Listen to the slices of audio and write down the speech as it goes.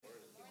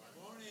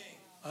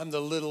I'm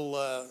the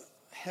little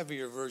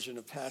heavier version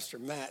of Pastor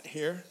Matt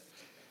here,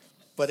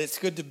 but it's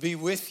good to be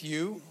with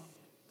you.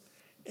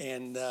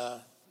 And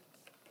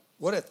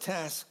what a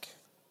task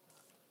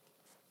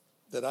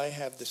that I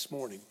have this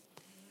morning.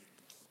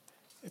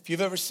 If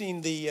you've ever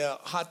seen the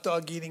hot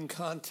dog eating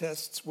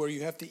contests where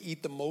you have to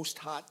eat the most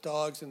hot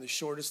dogs in the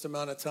shortest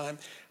amount of time,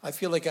 I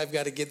feel like I've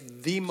got to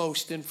get the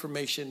most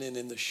information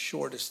in the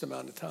shortest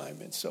amount of time.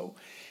 And so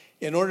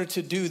in order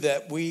to do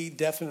that, we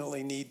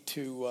definitely need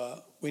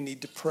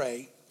to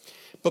pray.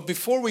 But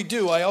before we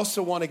do, I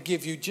also want to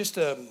give you just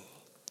a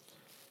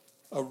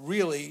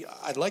really,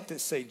 I'd like to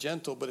say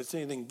gentle, but it's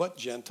anything but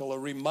gentle, a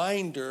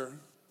reminder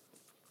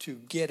to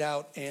get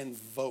out and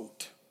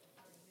vote.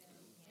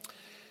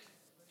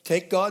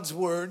 Take God's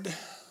word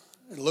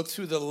and look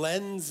through the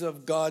lens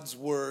of God's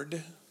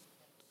word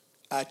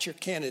at your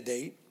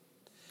candidate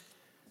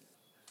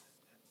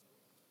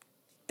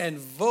and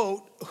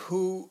vote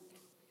who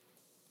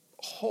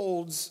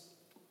holds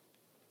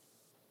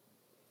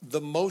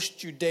the most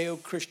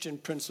Judeo-Christian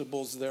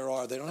principles there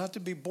are. They don't have to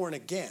be born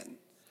again.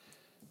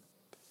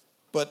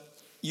 But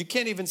you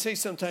can't even say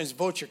sometimes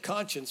vote your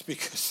conscience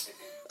because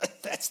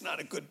that's not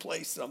a good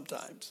place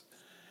sometimes.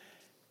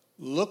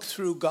 Look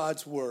through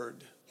God's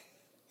word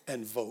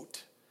and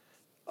vote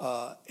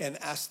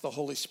and ask the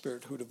Holy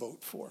Spirit who to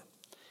vote for.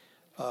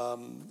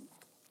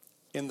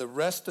 In the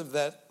rest of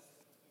that,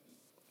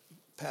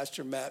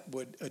 Pastor Matt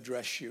would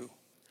address you.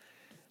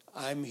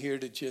 I'm here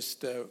to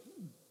just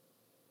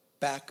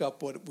back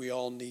up what we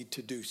all need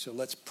to do. So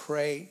let's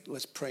pray.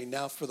 Let's pray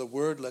now for the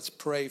word. Let's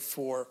pray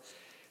for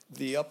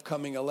the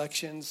upcoming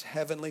elections.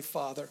 Heavenly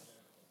Father,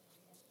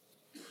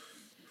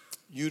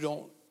 you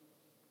don't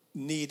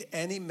need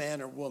any man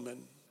or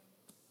woman,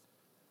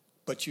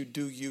 but you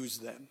do use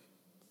them.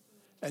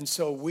 And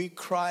so we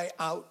cry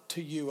out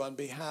to you on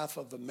behalf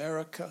of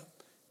America.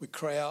 We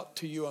cry out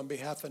to you on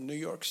behalf of New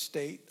York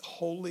State.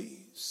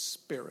 Holy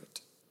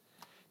Spirit,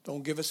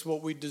 don't give us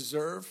what we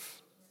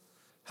deserve.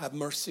 Have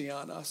mercy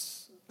on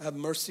us. Have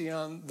mercy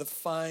on the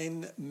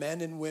fine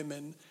men and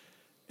women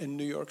in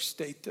New York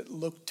State that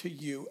look to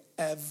you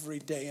every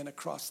day and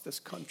across this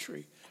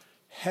country.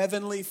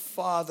 Heavenly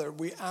Father,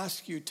 we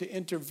ask you to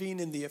intervene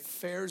in the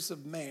affairs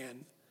of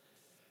man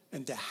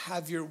and to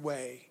have your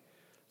way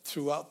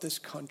throughout this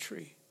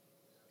country.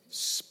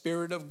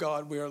 Spirit of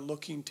God, we are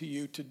looking to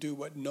you to do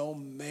what no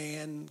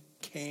man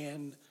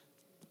can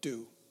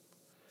do.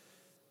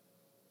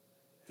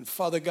 And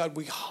Father God,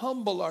 we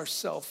humble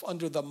ourselves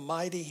under the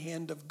mighty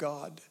hand of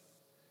God.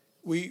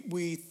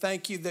 We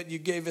thank you that you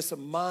gave us a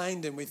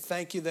mind, and we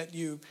thank you that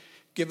you've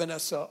given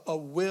us a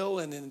will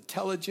and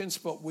intelligence,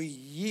 but we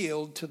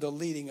yield to the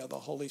leading of the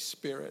Holy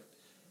Spirit.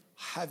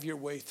 Have your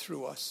way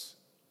through us.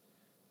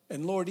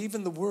 And Lord,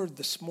 even the word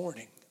this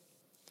morning,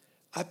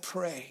 I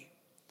pray,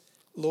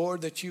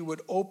 Lord, that you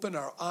would open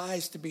our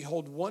eyes to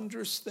behold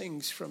wondrous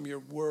things from your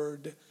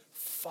word.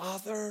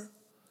 Father,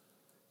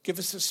 give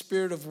us a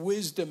spirit of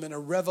wisdom and a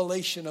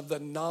revelation of the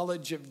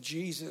knowledge of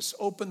Jesus.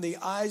 Open the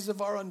eyes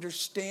of our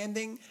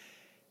understanding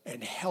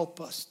and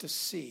help us to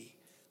see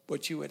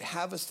what you would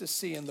have us to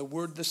see in the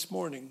word this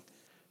morning.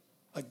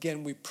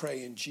 Again, we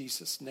pray in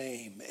Jesus'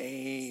 name.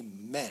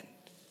 Amen.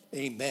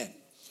 Amen.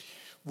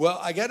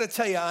 Well, I got to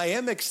tell you, I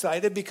am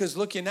excited because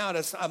looking out,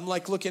 I'm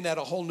like looking at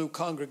a whole new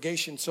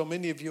congregation. So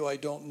many of you I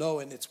don't know,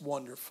 and it's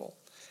wonderful.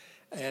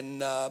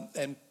 And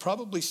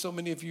probably so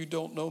many of you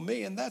don't know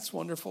me, and that's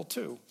wonderful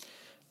too.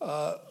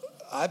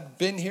 I've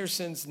been here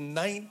since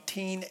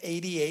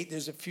 1988.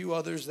 There's a few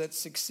others that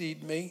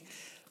succeed me.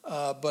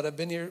 But I've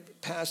been here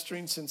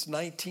pastoring since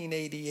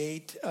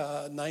 1988,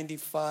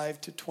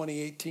 95 to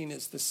 2018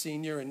 as the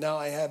senior. And now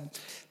I have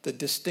the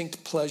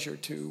distinct pleasure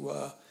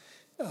to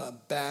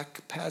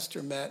back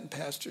Pastor Matt and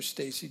Pastor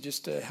Stacy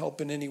just to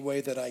help in any way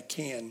that I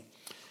can.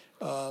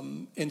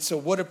 And so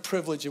what a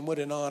privilege and what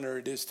an honor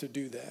it is to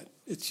do that.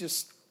 It's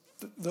just,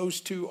 those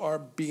two are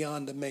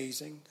beyond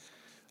amazing.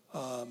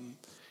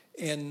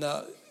 And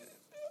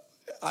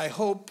I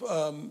hope,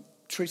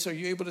 Teresa, are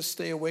you able to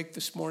stay awake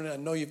this morning? I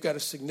know you've got a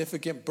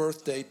significant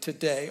birthday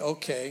today.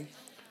 Okay.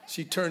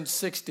 She turned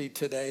 60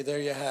 today. There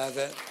you have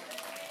it.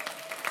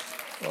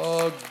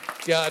 Oh,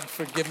 God,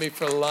 forgive me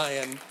for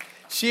lying.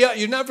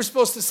 You're never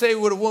supposed to say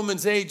what a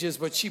woman's age is,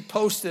 but she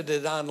posted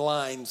it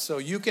online. So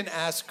you can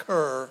ask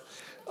her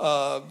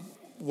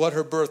what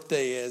her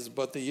birthday is.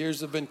 But the years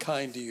have been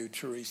kind to you,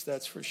 Teresa,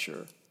 that's for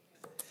sure.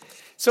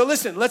 So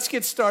listen, let's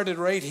get started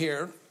right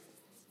here.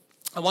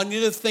 I want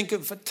you to think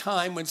of a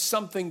time when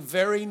something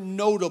very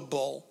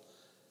notable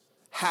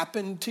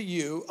happened to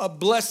you, a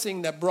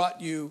blessing that brought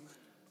you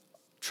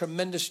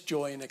tremendous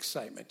joy and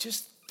excitement.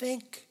 Just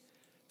think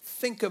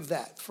of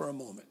that for a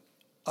moment.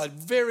 A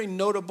very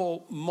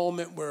notable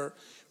moment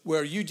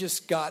where you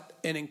just got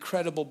an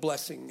incredible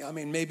blessing. I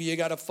mean, maybe you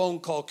got a phone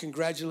call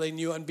congratulating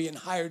you on being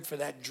hired for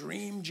that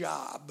dream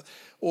job,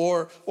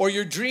 or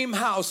your dream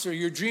house or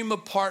your dream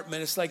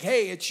apartment. It's like,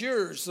 hey, it's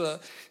yours.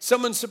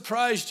 Someone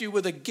surprised you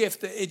with a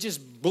gift. It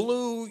just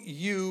blew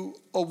you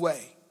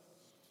away.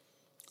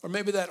 Or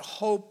maybe that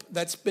hope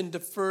that's been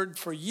deferred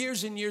for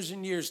years and years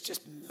and years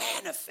just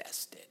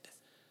manifested.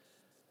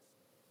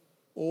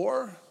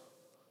 or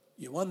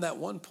you won that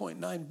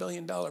 $1.9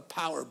 billion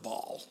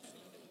Powerball.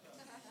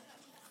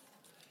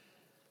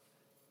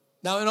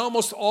 Now, in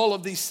almost all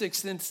of these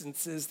 6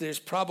 instances, there's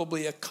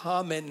probably a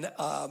common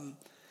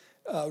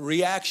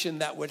reaction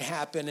that would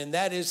happen, and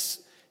that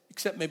is,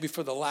 except maybe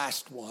for the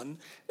last one,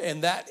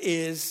 and that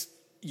is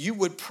you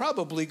would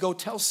probably go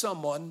tell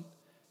someone,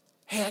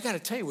 hey, I got to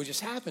tell you what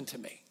just happened to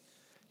me.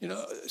 You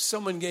know,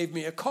 someone gave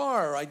me a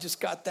car, or I just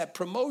got that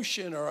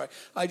promotion, or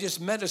I just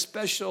met a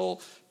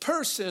special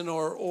person,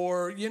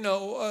 or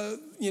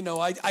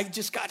I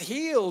just got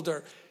healed.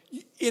 Or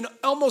in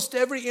almost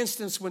every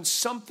instance when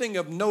something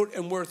of note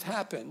and worth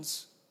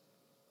happens,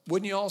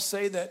 wouldn't you all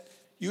say that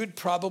you would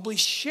probably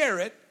share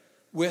it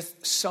with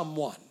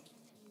someone?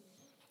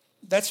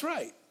 That's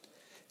right.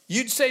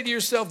 You'd say to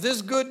yourself,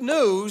 this good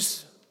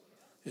news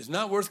is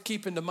not worth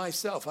keeping to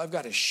myself. I've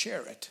got to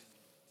share it.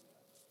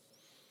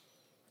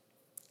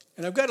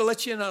 And I've got to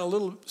let you in on a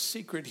little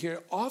secret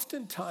here.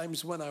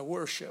 Oftentimes when I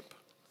worship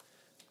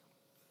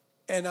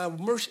and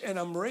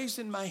I'm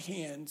raising my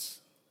hands,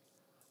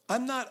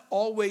 I'm not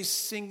always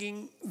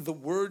singing the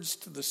words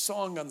to the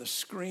song on the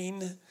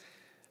screen.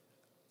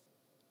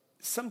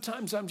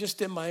 Sometimes I'm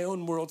just in my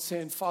own world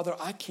saying, Father,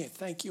 I can't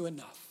thank you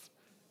enough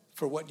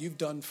for what you've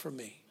done for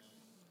me.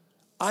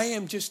 I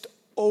am just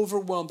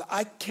overwhelmed.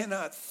 I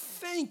cannot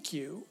thank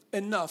you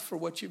enough for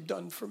what you've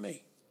done for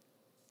me.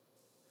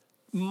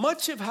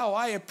 Much of how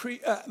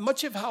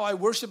I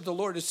worship the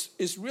Lord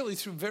is really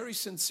through very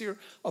sincere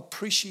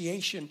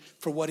appreciation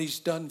for what he's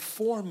done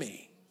for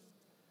me.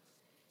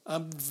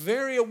 I'm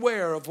very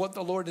aware of what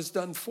the Lord has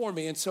done for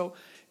me. And so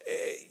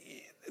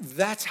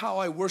that's how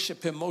I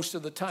worship him most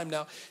of the time.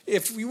 Now,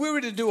 if we were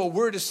to do a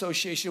word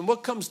association,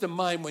 what comes to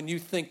mind when you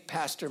think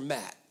Pastor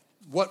Matt?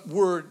 What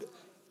word?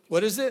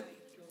 What is it?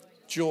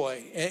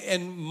 Joy.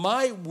 And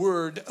my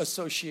word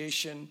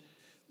association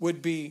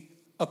would be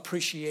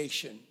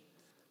appreciation,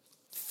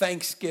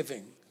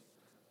 thanksgiving,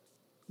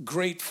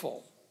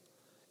 grateful.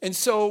 And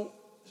so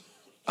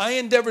I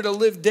endeavor to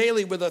live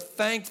daily with a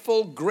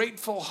thankful,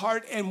 grateful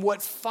heart, and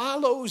what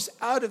follows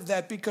out of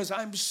that, because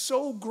I'm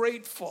so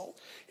grateful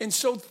and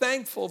so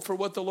thankful for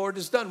what the Lord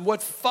has done.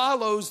 What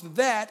follows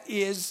that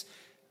is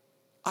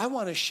I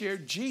want to share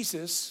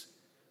Jesus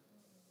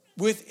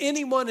with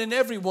anyone and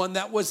everyone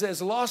that was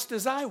as lost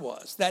as I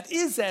was, that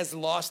is as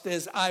lost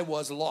as I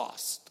was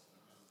lost.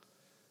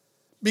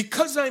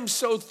 Because I'm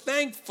so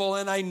thankful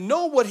and I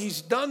know what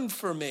he's done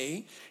for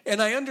me,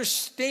 and I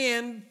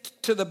understand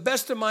to the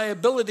best of my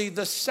ability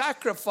the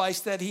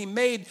sacrifice that he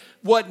made,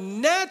 what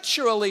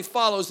naturally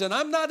follows, and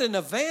I'm not an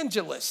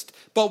evangelist,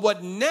 but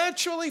what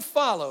naturally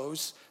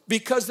follows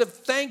because of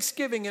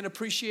thanksgiving and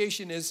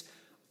appreciation is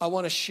I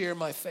want to share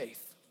my faith.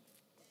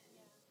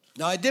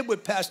 Now, I did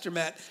what Pastor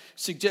Matt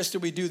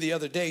suggested we do the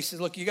other day. He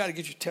says, look, you got to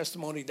get your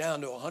testimony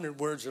down to 100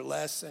 words or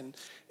less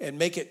and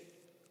make it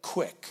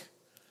quick.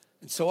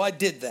 And so I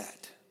did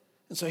that.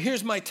 And so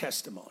here's my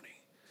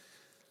testimony.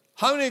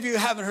 How many of you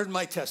haven't heard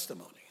my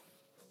testimony?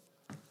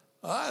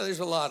 There's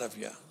a lot of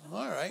you.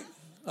 All right,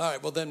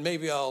 well then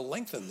maybe I'll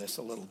lengthen this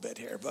a little bit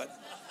here. But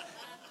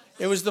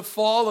it was the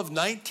fall of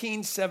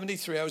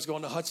 1973. I was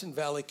going to Hudson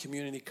Valley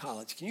Community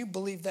College. Can you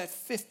believe that?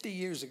 50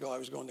 years ago I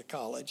was going to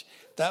college.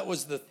 That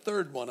was the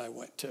third one I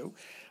went to.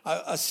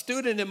 A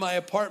student in my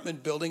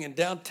apartment building in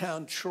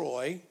downtown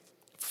Troy,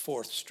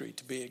 4th Street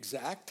to be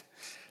exact,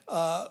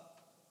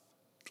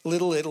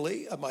 Little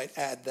Italy, I might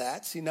add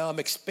that. See, now I'm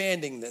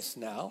expanding this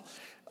now.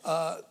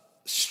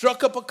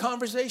 Struck up a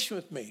conversation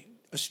with me.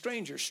 A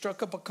stranger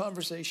struck up a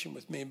conversation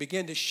with me and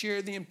began to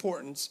share the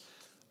importance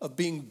of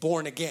being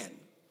born again.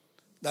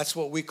 That's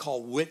what we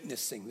call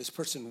witnessing. This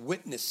person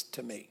witnessed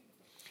to me.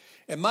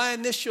 And my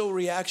initial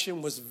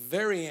reaction was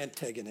very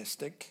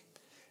antagonistic.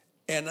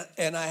 And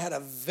I had a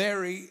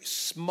very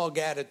smug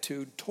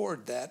attitude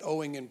toward that,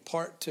 owing in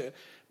part to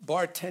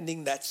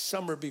bartending that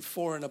summer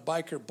before in a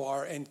biker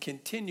bar and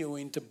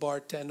continuing to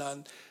bartend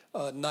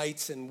on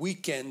nights and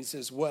weekends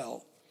as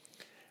well.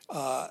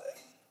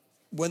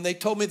 When they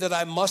told me that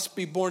I must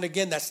be born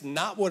again, that's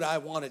not what I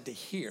wanted to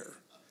hear.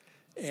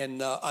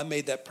 And I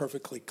made that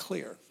perfectly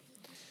clear.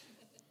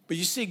 But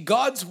you see,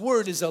 God's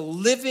word is a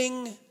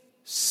living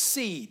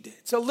seed.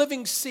 It's a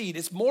living seed.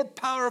 It's more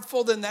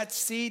powerful than that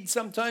seed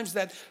sometimes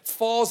that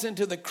falls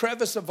into the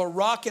crevice of a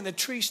rock and a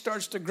tree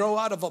starts to grow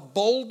out of a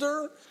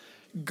boulder.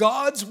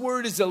 God's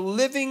word is a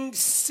living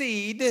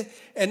seed.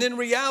 And in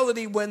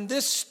reality, when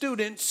this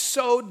student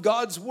sowed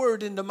God's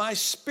word into my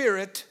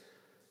spirit,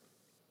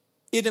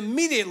 it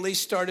immediately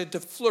started to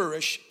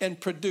flourish and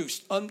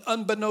produce.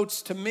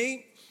 Unbeknownst to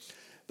me,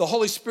 the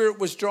Holy Spirit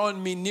was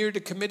drawing me near to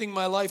committing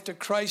my life to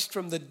Christ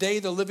from the day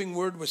the living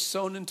word was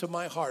sown into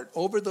my heart.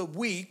 Over the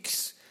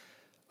weeks,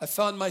 I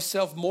found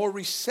myself more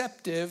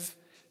receptive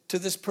to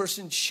this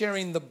person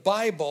sharing the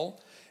Bible.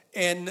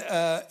 And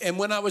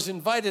when I was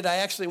invited, I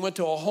actually went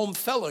to a home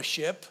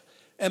fellowship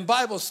and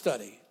Bible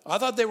study. I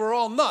thought they were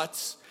all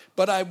nuts,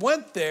 but I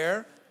went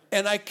there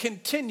and I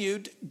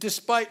continued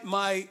despite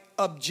my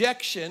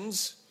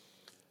objections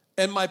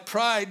and my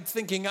pride,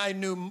 thinking I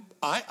know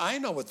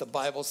what the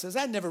Bible says.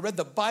 I never read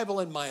the Bible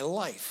in my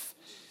life.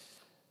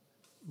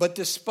 But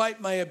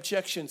despite my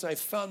objections, I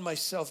found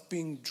myself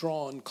being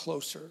drawn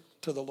closer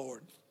to the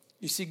Lord.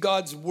 You see,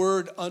 God's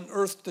word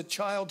unearthed the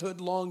childhood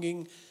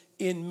longing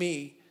in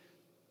me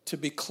to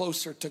be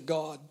closer to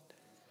God,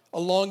 a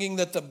longing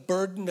that the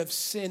burden of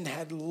sin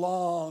had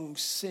long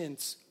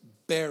since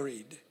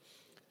buried.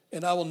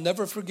 And I will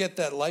never forget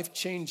that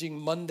life-changing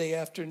Monday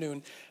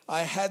afternoon.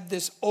 I had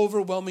this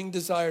overwhelming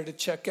desire to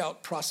check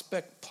out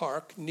Prospect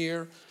Park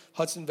near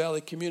Hudson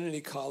Valley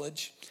Community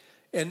College.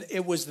 And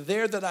it was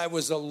there that I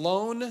was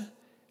alone,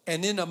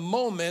 and in a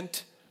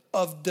moment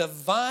of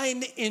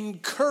divine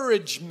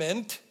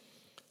encouragement,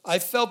 I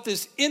felt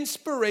this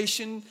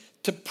inspiration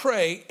to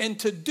pray and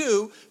to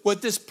do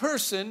what this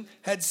person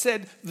had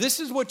said, this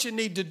is what you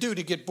need to do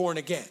to get born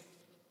again.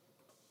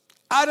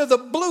 Out of the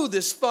blue,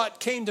 this thought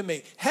came to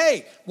me.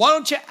 Hey, why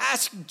don't you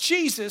ask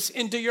Jesus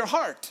into your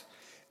heart?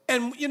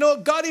 And you know,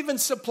 God even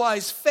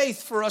supplies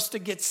faith for us to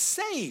get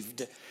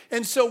saved.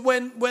 And so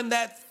when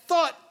that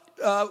thought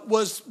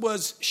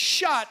was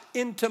shot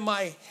into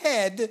my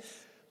head,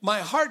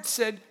 my heart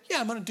said, yeah,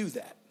 I'm going to do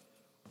that.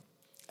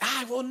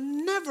 I will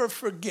never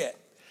forget.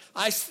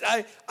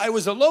 I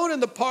was alone in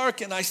the park,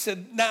 and I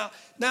said, now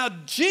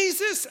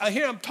Jesus, I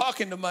don't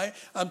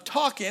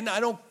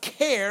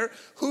care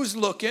who's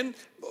looking,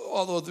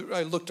 although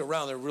I looked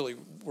around, there really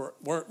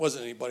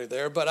wasn't anybody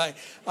there, but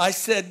I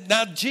said,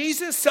 now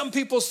Jesus, some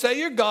people say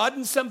you're God,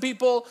 and some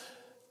people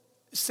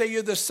say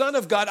you're the Son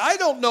of God. I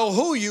don't know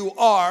who you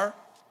are,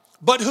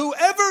 but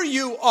whoever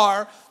you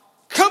are,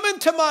 come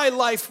into my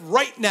life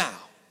right now.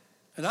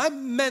 And I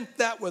meant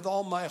that with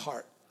all my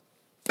heart.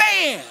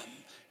 Bam!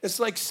 It's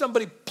like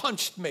somebody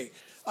punched me.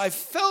 I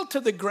fell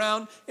to the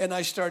ground and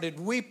I started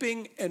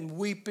weeping and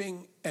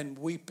weeping and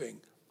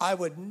weeping. I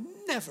would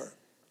never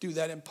do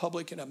that in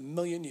public in a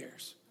million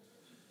years.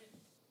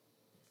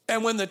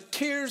 And when the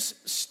tears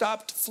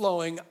stopped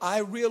flowing, I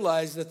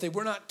realized that they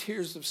were not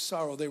tears of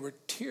sorrow. They were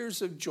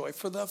tears of joy.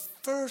 For the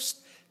first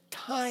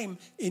time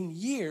in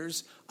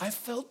years, I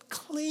felt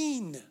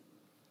clean.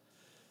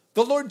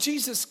 The Lord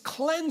Jesus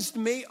cleansed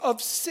me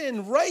of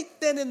sin right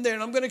then and there.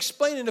 And I'm going to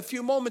explain in a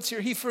few moments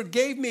here. He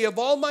forgave me of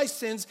all my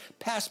sins,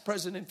 past,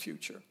 present, and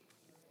future.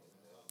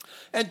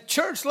 And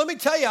church, let me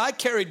tell you, I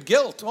carried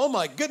guilt. Oh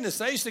my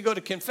goodness, I used to go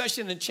to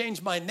confession and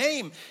change my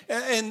name.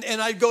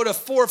 And I'd go to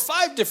 4 or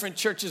 5 different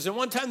churches. And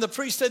one time the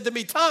priest said to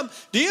me, Tom,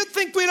 do you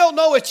think we don't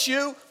know it's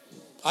you?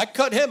 I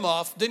cut him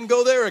off, didn't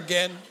go there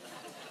again.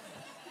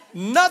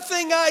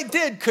 Nothing I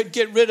did could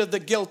get rid of the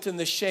guilt and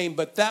the shame,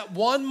 but that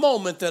one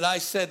moment that I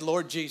said,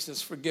 Lord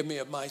Jesus, forgive me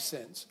of my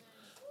sins.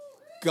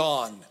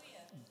 Gone.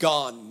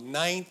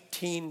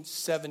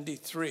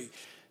 1973.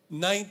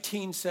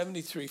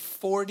 1973,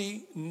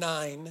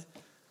 49,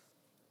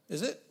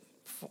 is it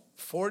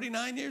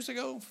 49 years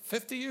ago,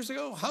 50 years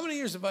ago? How many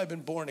years have I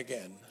been born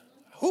again?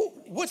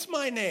 What's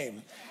my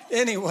name?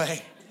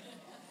 Anyway.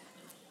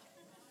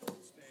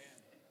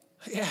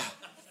 Yeah.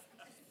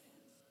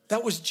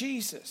 That was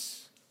Jesus.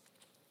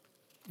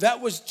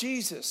 That was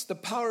Jesus, the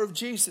power of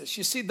Jesus.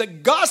 You see, the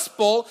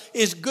gospel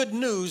is good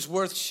news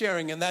worth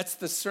sharing, and that's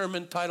the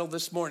sermon title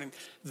this morning.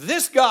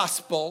 This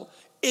gospel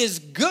is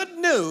good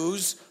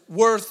news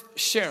worth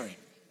sharing.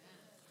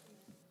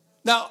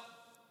 Now,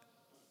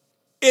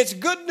 it's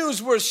good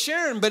news worth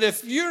sharing, but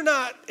if you're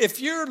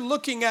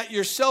looking at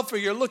yourself, or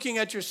you're looking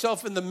at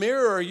yourself in the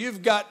mirror, or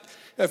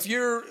if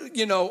you're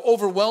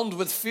overwhelmed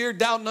with fear,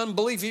 doubt, and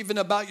unbelief even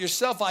about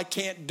yourself, I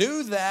can't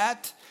do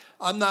that.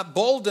 I'm not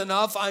bold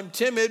enough. I'm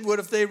timid. What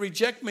if they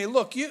reject me?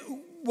 Look,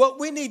 what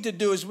we need to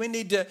do is we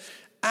need to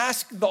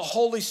ask the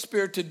Holy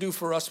Spirit to do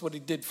for us what he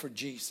did for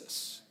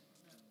Jesus.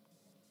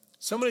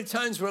 So many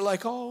times we're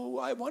like, oh,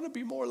 I want to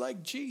be more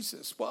like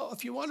Jesus. Well,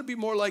 if you want to be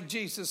more like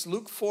Jesus,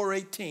 Luke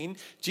 4:18,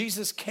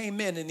 Jesus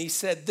came in and he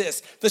said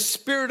this, the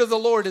Spirit of the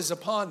Lord is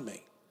upon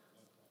me,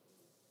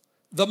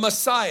 the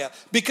Messiah,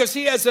 because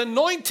he has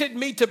anointed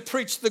me to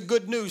preach the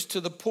good news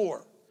to the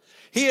poor.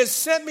 He has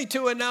sent me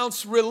to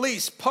announce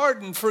release,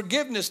 pardon,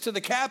 forgiveness to the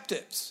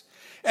captives,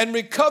 and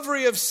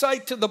recovery of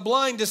sight to the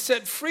blind, to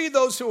set free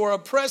those who are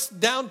oppressed,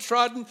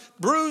 downtrodden,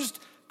 bruised,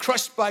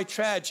 crushed by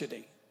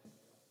tragedy.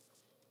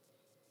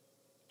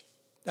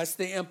 That's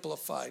the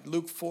Amplified,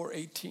 Luke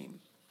 4:18.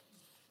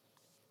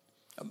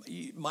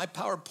 My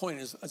PowerPoint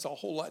is a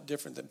whole lot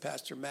different than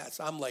Pastor Matt's.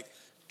 I'm like,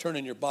 turn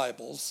in your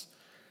Bibles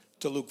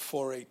to Luke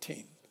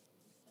 4:18.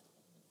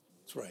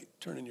 That's right,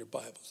 turn in your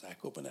Bibles. Zach,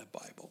 open that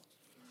Bible.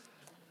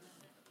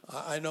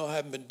 I know I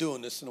haven't been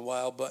doing this in a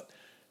while, but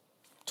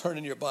turn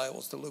in your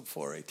Bibles to Luke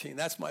 4:18.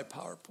 That's my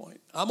PowerPoint.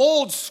 I'm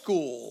old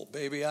school,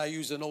 baby. I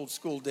use an old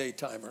school day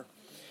timer.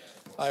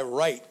 I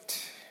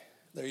write.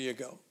 There you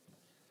go.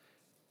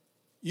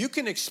 You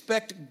can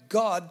expect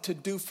God to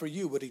do for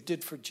you what he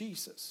did for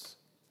Jesus.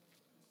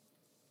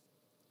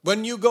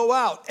 When you go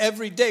out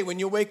every day, when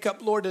you wake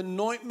up, Lord,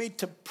 anoint me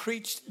to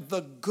preach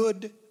the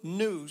good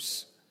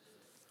news.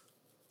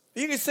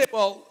 You can say,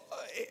 well,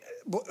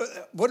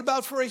 what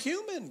about for a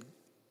human?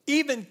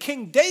 Even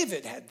King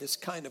David had this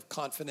kind of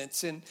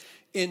confidence in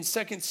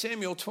 2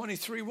 Samuel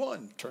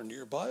 23:1. Turn to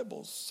your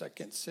Bibles,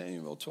 2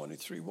 Samuel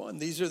 23:1.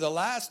 These are the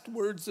last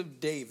words of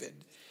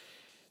David.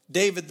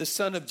 David, the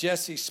son of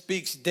Jesse,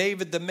 speaks.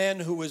 David, the man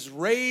who was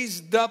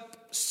raised up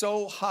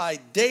so high.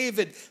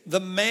 David, the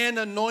man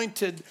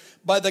anointed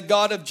by the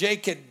God of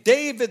Jacob.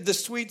 David, the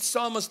sweet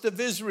psalmist of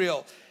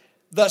Israel.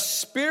 The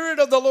Spirit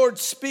of the Lord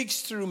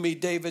speaks through me,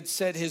 David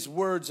said. His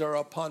words are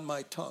upon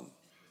my tongue.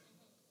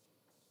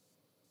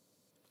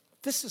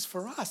 This is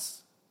for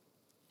us.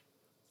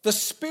 The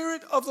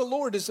Spirit of the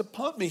Lord is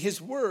upon me.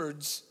 His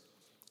words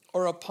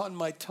are upon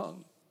my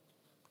tongue.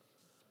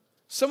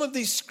 Some of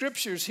these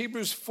scriptures,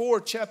 Hebrews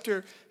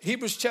chapter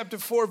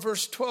 4,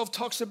 verse 12,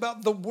 talks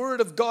about the word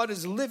of God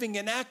is living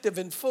and active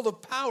and full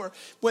of power.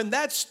 When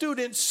that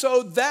student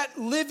sowed that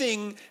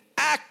living,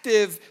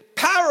 active,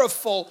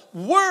 powerful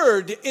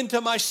word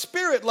into my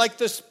spirit, like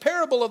this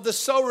parable of the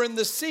sower and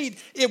the seed,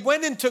 it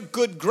went into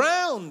good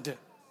ground.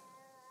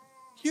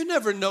 You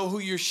never know who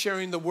you're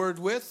sharing the word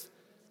with.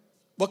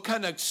 What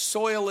kind of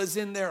soil is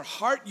in their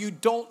heart? You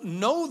don't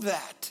know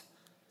that.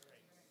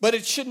 But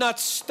it should not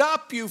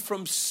stop you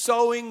from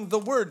sowing the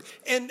word.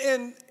 And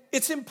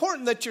it's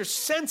important that you're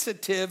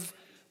sensitive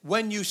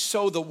when you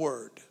sow the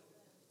word.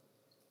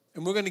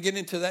 And we're going to get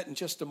into that in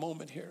just a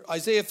moment here.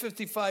 Isaiah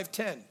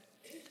 55:10.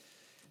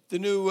 The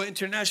New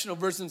International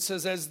Version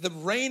says, as the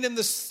rain and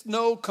the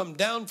snow come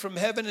down from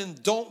heaven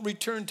and don't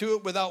return to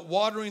it without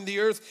watering the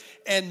earth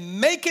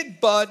and make it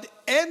bud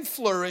and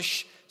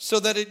flourish, so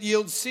that it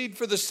yields seed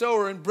for the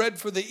sower and bread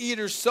for the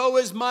eater, so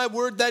is my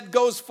word that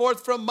goes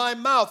forth from my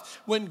mouth.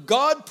 When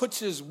God puts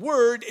his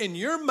word in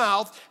your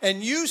mouth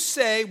and you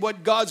say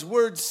what God's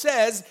word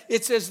says,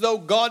 it's as though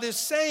God is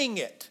saying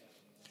it.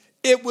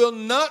 It will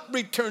not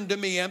return to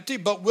me empty,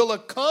 but will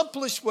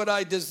accomplish what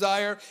I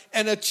desire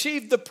and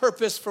achieve the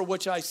purpose for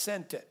which I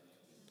sent it.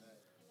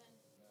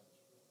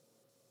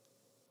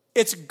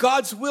 It's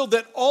God's will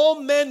that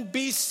all men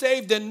be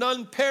saved and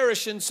none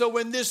perish. And so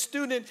when this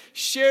student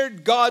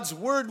shared God's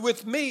word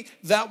with me,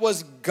 that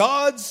was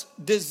God's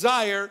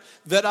desire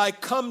that I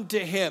come to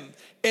him.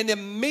 And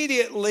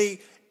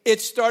immediately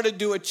it started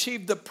to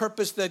achieve the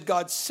purpose that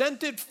God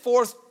sent it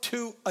forth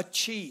to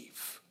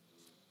achieve.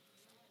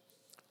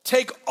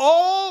 Take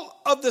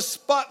all of the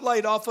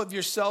spotlight off of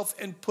yourself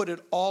and put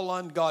it all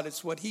on God.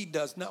 It's what he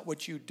does, not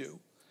what you do.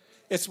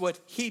 It's what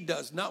he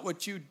does, not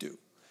what you do.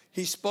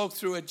 He spoke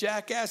through a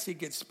jackass. He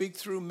could speak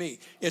through me.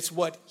 It's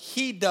what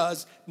he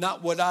does,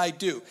 not what I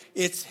do.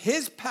 It's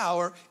his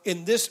power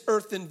in this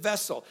earthen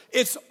vessel.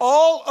 It's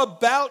all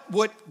about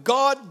what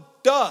God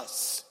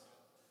does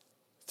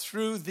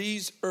through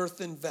these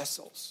earthen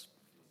vessels.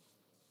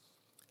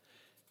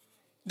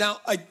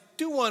 Now, I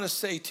do want to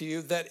say to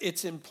you that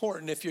it's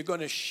important, if you're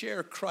going to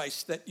share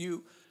Christ, that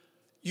you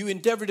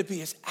endeavor to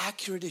be as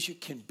accurate as you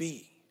can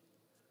be.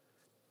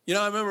 You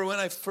know, I remember when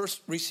I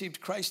first received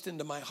Christ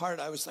into my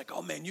heart, I was like,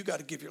 oh man, you got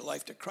to give your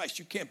life to Christ.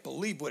 You can't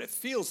believe what it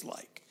feels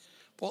like.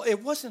 Well,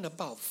 it wasn't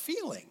about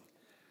feeling.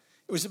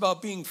 It was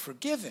about being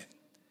forgiven.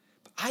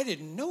 But I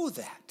didn't know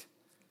that.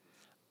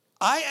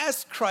 I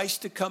asked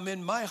Christ to come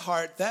in my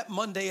heart that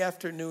Monday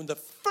afternoon. The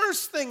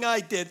first thing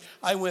I did,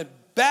 I went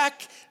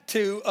back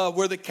to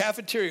where the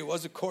cafeteria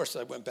was. Of course,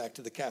 I went back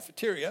to the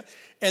cafeteria.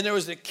 And there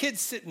was a kid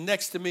sitting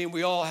next to me, and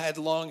we all had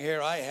long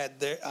hair. I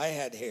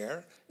had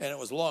hair, and it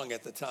was long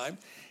at the time.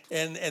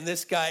 And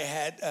this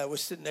guy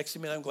was sitting next to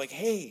me, and I'm like,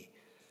 hey,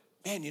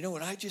 man, you know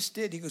what I just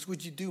did? He goes,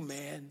 what'd you do,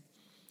 man?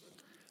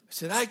 I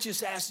said, I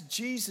just asked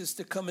Jesus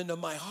to come into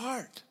my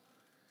heart.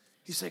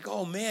 He's like,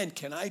 oh, man,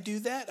 can I do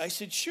that? I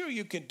said, sure,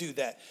 you can do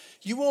that.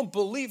 You won't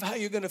believe how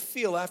you're going to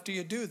feel after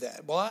you do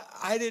that. Well,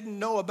 I didn't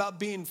know about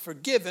being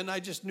forgiven. I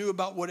just knew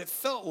about what it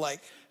felt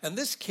like. And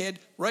this kid,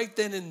 right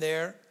then and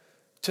there,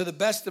 to the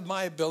best of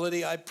my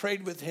ability, I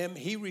prayed with him.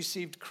 He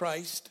received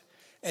Christ.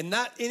 And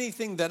not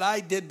anything that I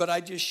did, but I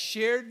just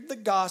shared the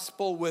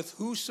gospel with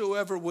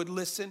whosoever would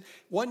listen.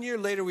 1 year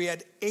later, we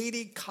had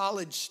 80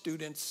 college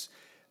students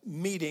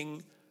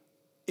meeting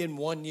in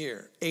 1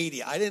 year.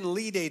 80. I didn't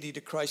lead 80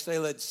 to Christ. I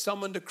led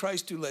someone to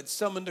Christ, who led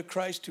someone to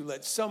Christ, who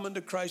led someone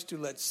to Christ, who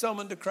led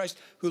someone to Christ,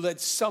 who led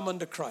someone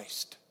to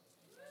Christ.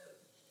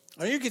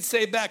 Now, you could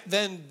say back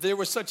then there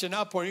was such an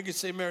outpouring. You could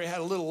say Mary had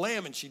a little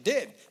lamb, and she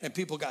did, and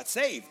people got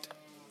saved.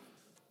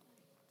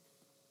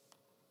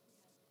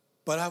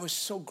 But I was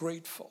so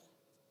grateful.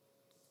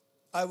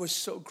 I was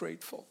so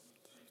grateful.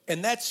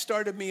 And that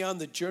started me on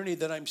the journey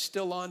that I'm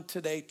still on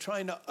today,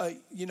 trying to,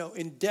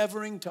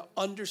 endeavoring to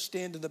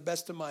understand to the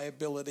best of my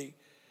ability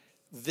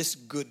this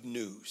good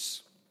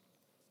news.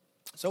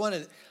 So I want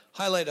to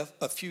highlight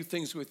a few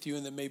things with you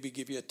and then maybe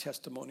give you a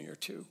testimony or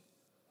two.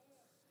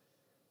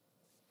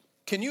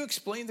 Can you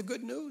explain the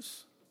good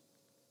news?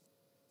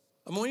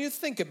 I mean, when you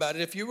think about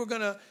it,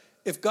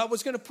 if God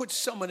was going to put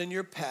someone in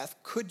your path,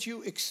 could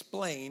you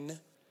explain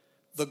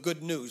the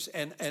good news?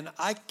 And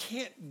I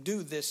can't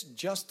do this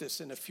justice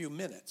in a few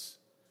minutes,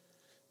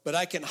 but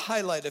I can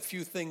highlight a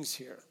few things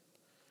here.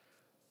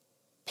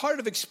 Part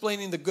of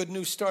explaining the good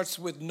news starts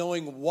with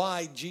knowing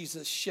why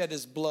Jesus shed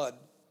his blood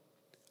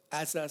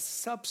as a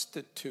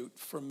substitute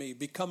for me,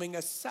 becoming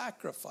a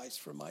sacrifice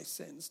for my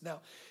sins.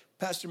 Now,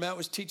 Pastor Matt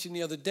was teaching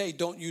the other day,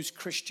 don't use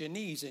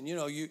Christianese. And,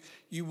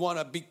 you want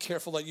to be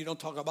careful that you don't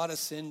talk about a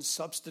sin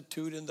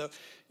substitute and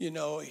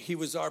he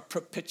was our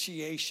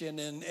propitiation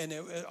and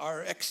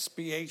our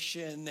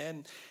expiation.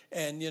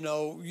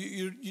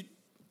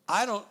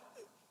 I don't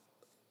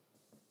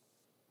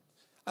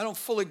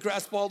fully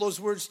grasp all those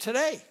words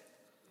today.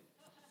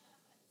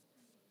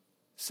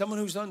 Someone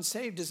who's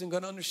unsaved isn't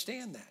going to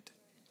understand that.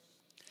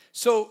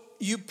 So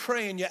you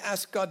pray and you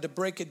ask God to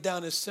break it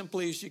down as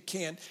simply as you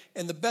can.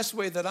 And the best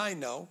way that I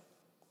know,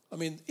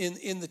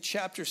 in the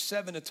chapter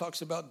 7, it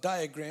talks about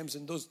diagrams,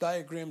 and those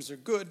diagrams are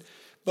good,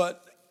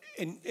 but,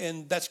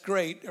 and that's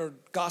great, or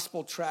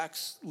gospel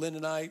tracts. Lynn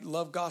and I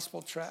love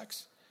gospel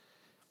tracts.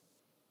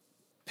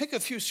 Pick a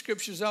few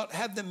scriptures out,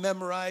 have them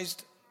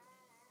memorized.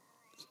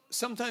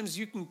 Sometimes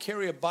you can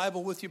carry a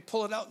Bible with you,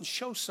 pull it out and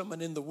show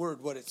someone in the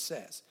Word what it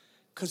says.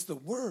 Because the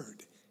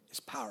Word is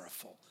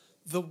powerful.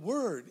 The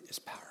Word is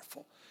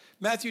powerful.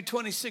 Matthew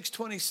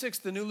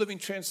 26:26, the New Living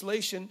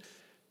Translation,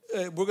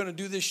 we're going to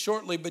do this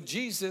shortly, but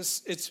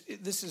this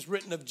is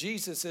written of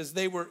Jesus. As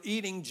they were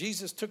eating,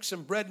 Jesus took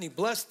some bread and he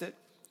blessed it.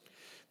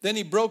 Then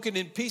he broke it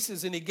in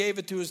pieces and he gave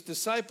it to his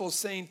disciples,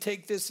 saying,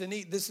 take this and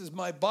eat. This is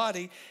my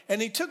body.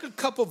 And he took a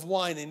cup of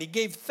wine and he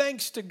gave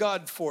thanks to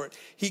God for it.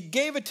 He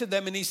gave it to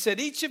them and he said,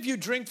 each of you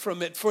drink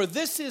from it, for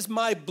this is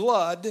my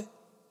blood,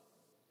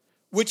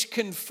 which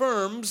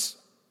confirms,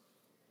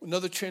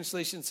 another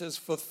translation says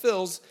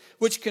fulfills,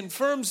 which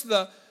confirms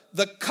the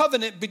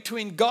covenant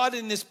between God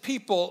and his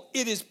people.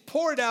 It is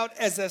poured out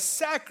as a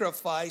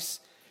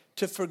sacrifice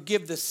to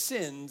forgive the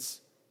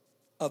sins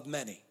of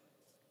many.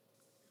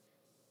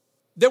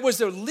 There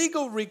was a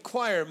legal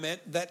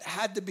requirement that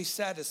had to be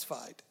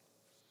satisfied.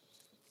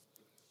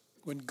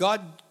 When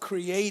God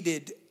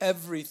created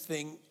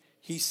everything,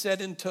 he set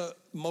into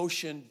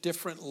motion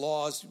different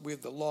laws. We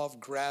have the law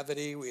of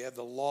gravity. We have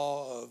the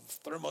law of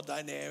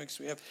thermodynamics.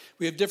 We have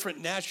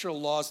different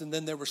natural laws, and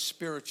then there were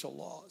spiritual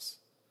laws.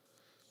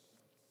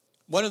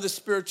 One of the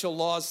spiritual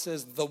laws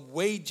says the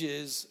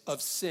wages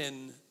of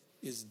sin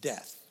is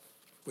death.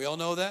 We all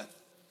know that?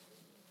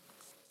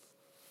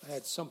 I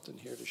had something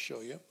here to show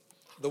you.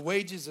 The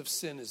wages of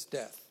sin is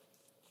death.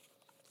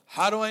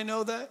 How do I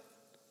know that?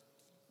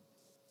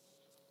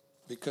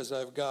 Because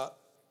I've got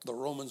the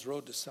Romans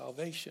Road to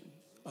Salvation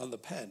on the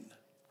pen.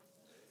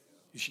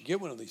 You should get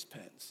one of these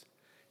pens.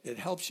 It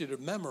helps you to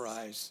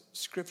memorize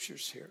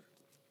scriptures here.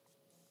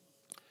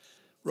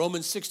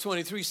 Romans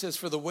 6:23 says,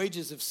 for the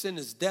wages of sin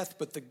is death,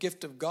 but the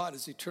gift of God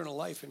is eternal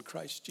life in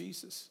Christ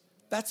Jesus.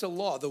 That's a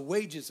law. The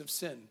wages of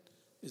sin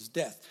is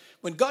death.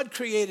 When God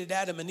created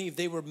Adam and Eve,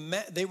 they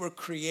were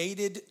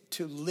created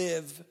to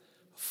live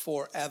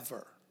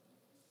forever.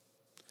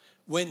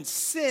 When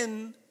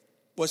sin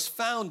was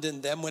found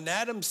in them, when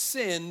Adam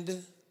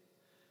sinned,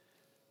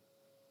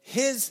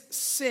 his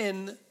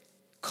sin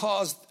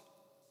caused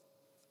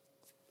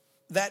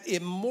that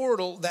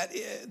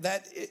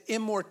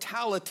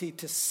immortality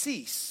to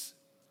cease.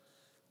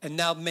 And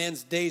now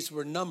man's days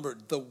were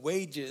numbered. The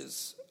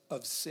wages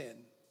of sin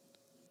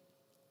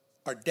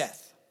are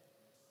death.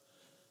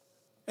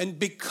 And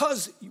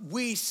because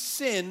we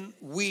sin,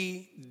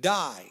 we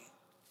die.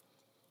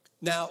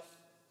 Now,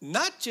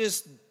 not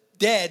just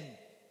dead,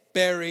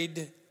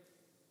 buried,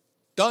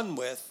 done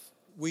with.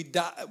 We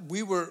die.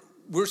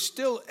 We're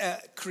still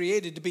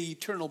created to be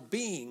eternal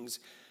beings.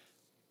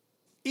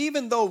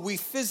 Even though we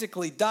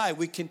physically die,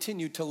 we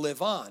continue to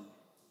live on.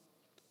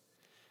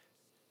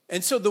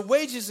 And so the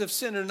wages of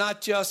sin are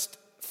not just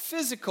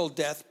physical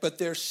death, but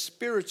they're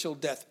spiritual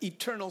death,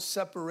 eternal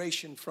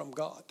separation from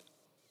God.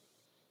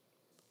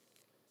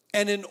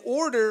 And in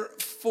order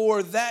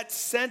for that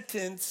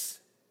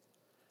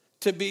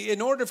to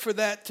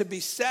be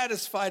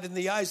satisfied in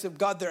the eyes of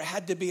God, there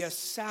had to be a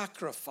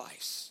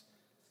sacrifice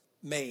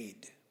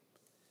made.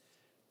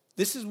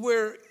 This is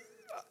where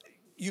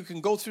you can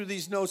go through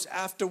these notes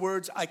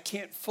afterwards. I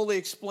can't fully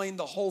explain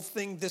the whole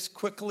thing this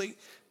quickly,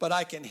 but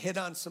I can hit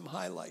on some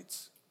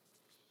highlights.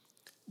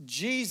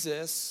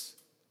 Jesus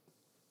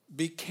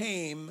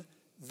became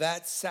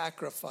that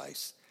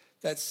sacrifice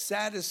that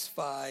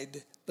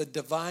satisfied the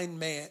divine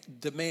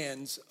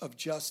demands of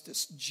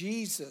justice.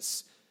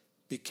 Jesus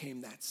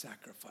became that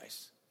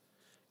sacrifice.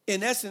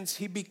 In essence,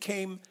 he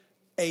became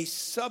a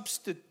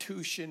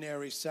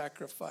substitutionary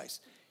sacrifice.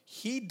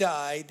 He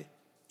died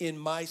in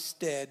my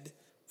stead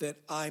that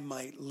I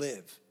might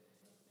live.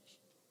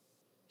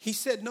 He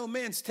said, no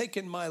man's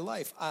taken my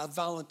life. I'll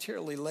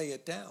voluntarily lay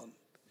it down.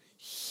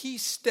 He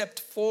stepped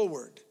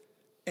forward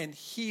and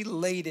he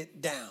laid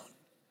it down.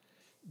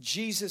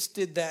 Jesus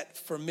did that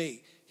for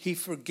me. He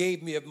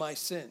forgave me of my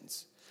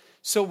sins.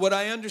 So what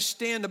I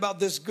understand about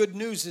this good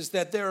news is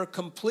that there are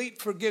complete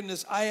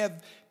forgiveness. I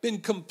have been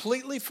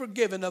completely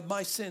forgiven of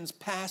my sins,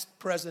 past,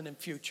 present, and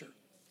future.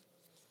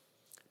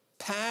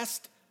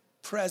 Past,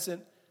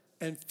 present,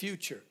 and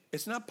future.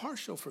 It's not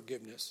partial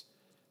forgiveness.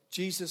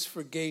 Jesus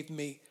forgave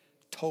me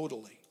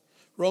totally.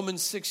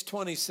 Romans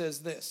 6:20 says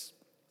this.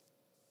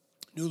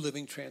 New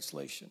Living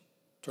Translation.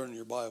 Turn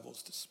your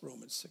Bibles to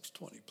Romans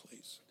 6:20,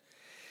 please.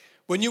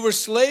 When you were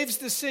slaves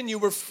to sin, you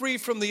were free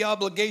from the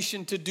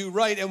obligation to do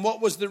right. And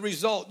what was the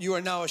result? You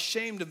are now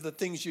ashamed of the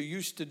things you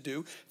used to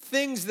do,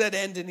 things that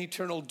end in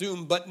eternal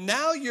doom. But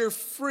now you're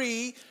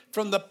free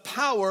from the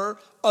power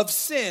of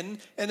sin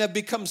and have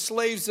become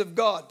slaves of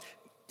God.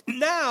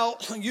 Now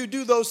you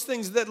do those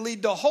things that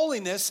lead to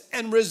holiness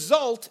and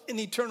result in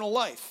eternal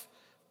life.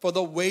 For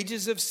the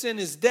wages of sin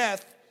is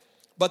death,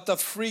 but the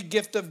free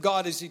gift of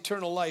God is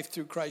eternal life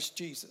through Christ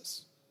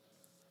Jesus.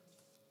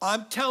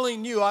 I'm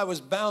telling you, I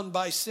was bound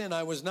by sin.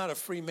 I was not a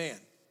free man.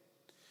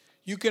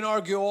 You can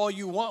argue all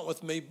you want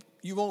with me.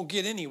 You won't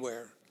get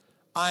anywhere.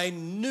 I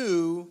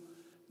knew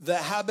the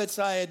habits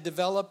I had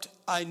developed.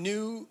 I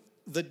knew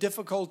the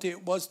difficulty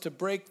it was to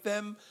break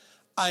them.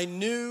 I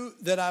knew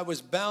that I was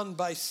bound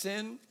by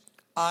sin.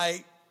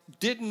 I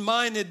didn't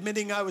mind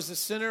admitting I was a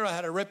sinner. I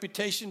had a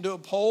reputation to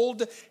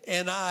uphold,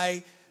 and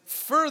I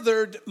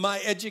furthered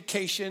my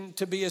education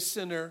to be a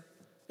sinner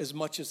as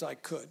much as I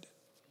could.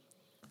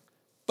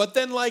 But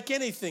then, like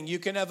anything, you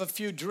can have a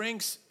few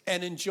drinks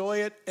and enjoy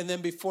it, and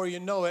then before you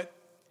know it,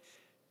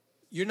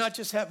 you're not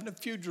just having a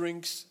few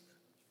drinks,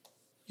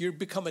 you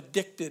become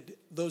addicted.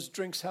 Those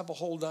drinks have a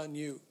hold on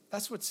you.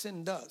 That's what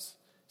sin does.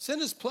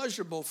 Sin is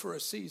pleasurable for a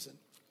season,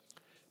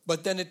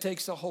 but then it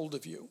takes a hold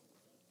of you.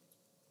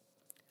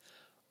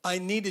 I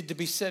needed to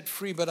be set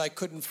free, but I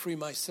couldn't free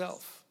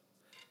myself.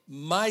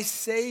 My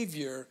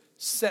Savior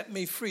set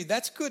me free.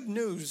 That's good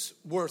news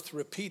worth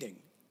repeating.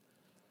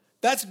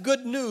 That's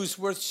good news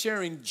worth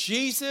sharing.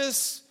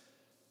 Jesus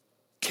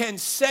can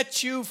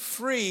set you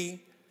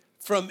free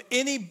from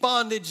any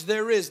bondage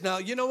there is. Now,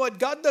 you know what?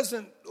 God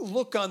doesn't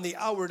look on the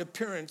outward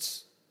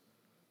appearance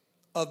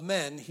of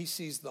men. He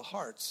sees the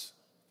hearts.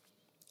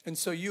 And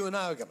so you and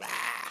I will go,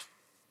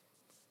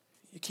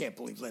 you can't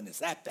believe Linda's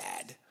that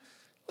bad.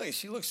 Look,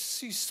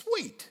 she's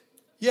sweet.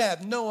 You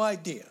have no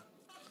idea.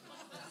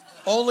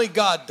 Only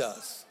God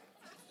does.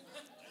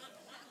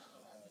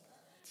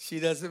 She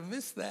doesn't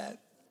miss that.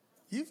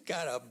 You've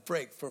got a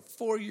break. For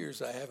 4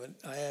 years, I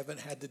haven't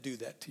had to do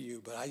that to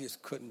you, but I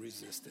just couldn't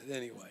resist it.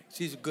 Anyway,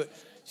 she's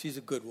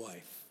a good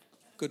wife.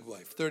 Good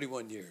wife.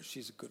 31 years.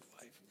 She's a good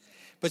wife.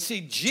 But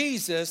see,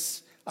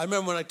 Jesus, I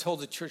remember when I told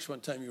the church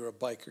one time you were a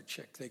biker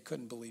chick. They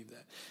couldn't believe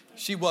that.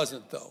 She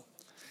wasn't, though.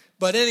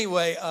 But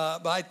anyway,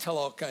 I tell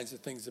all kinds of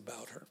things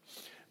about her.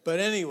 But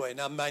anyway,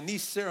 now my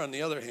niece Sarah, on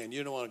the other hand,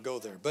 you don't want to go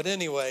there. But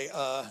anyway,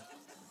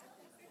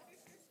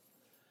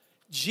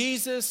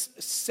 Jesus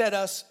set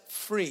us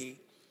free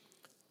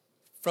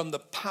from the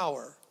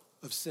power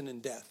of sin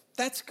and death.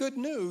 That's good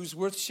news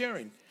worth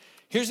sharing.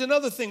 Here's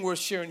another thing worth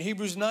sharing.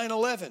 Hebrews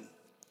 9:11,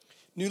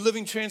 New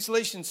Living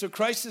Translation. So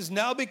Christ has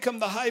now become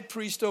the high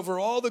priest over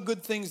all the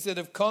good things that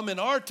have come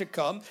and are to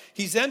come.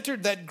 He's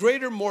entered that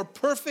greater, more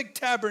perfect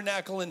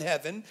tabernacle in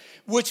heaven,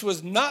 which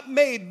was not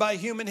made by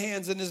human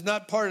hands and is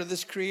not part of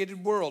this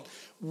created world.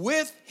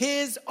 With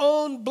his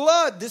own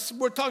blood.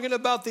 We're talking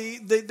about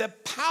the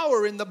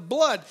power in the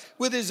blood.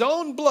 With his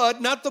own blood,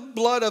 not the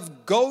blood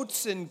of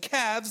goats and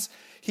calves,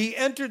 he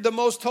entered the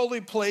most holy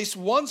place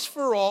once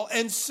for all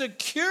and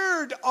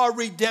secured our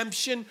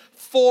redemption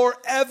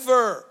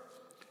forever.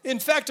 In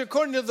fact,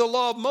 according to the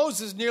law of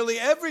Moses, nearly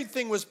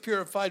everything was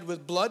purified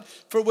with blood,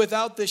 for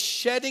without the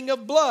shedding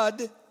of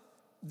blood,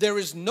 there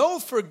is no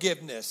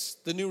forgiveness.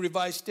 The New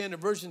Revised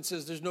Standard Version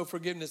says there's no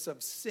forgiveness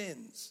of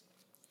sins.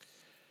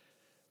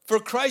 For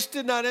Christ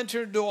did not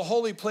enter into a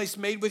holy place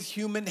made with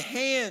human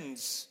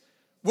hands,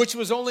 which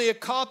was only a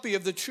copy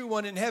of the true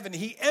one in heaven.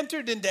 He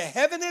entered into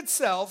heaven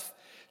itself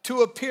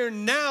to appear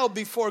now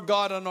before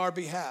God on our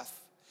behalf.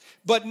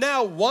 But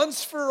now,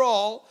 once for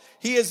all,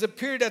 he has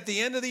appeared at the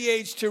end of the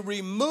age to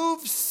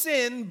remove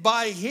sin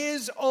by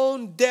his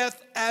own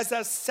death as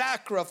a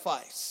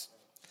sacrifice.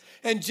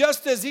 And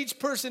just as each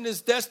person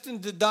is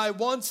destined to die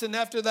once, and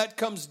after that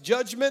comes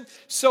judgment,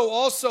 so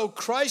also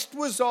Christ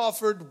was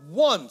offered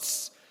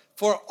once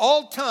for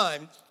all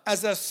time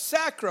as a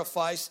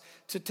sacrifice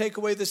to take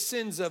away the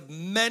sins of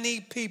many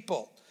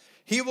people.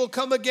 He will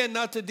come again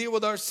not to deal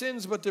with our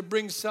sins, but to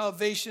bring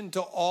salvation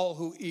to all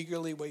who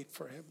eagerly wait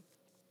for him.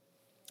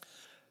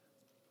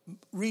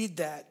 Read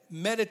that,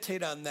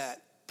 meditate on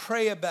that,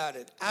 pray about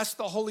it. Ask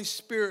the Holy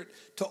Spirit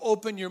to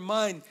open your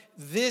mind.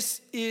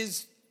 This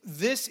is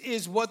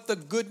what the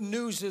good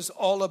news is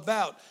all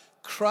about.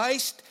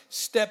 Christ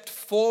stepped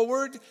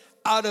forward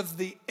out of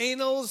the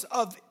annals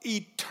of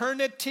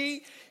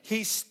eternity.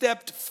 He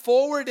stepped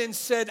forward and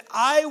said,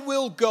 I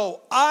will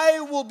go. I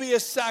will be a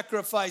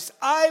sacrifice.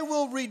 I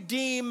will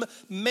redeem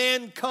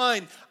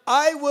mankind.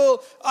 I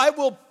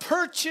will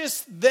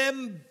purchase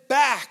them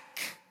back.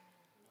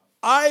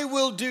 I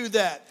will do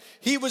that.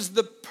 He was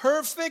the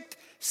perfect,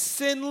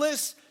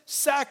 sinless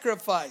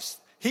sacrifice.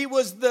 He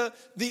was the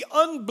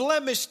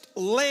unblemished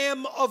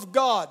Lamb of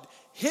God.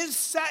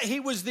 He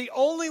was the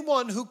only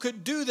one who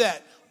could do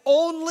that.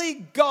 Only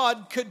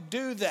God could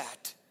do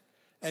that.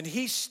 And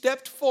he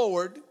stepped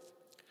forward,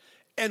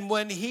 and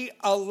when he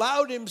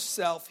allowed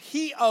himself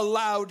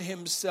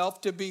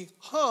to be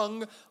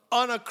hung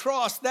on a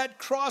cross. That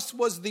cross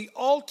was the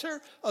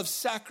altar of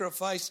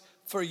sacrifice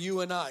for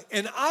you and I.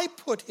 And I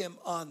put him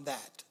on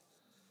that.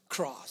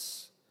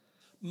 cross.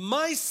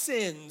 My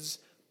sins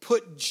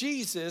put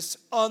Jesus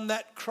on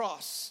that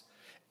cross.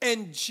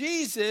 And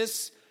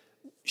Jesus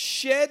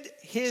shed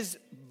his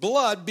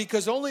blood,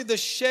 because only the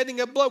shedding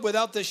of blood,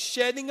 without the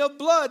shedding of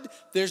blood,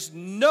 there's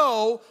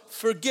no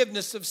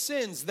forgiveness of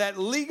sins. That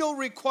legal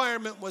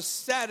requirement was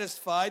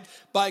satisfied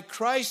by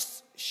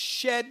Christ's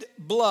shed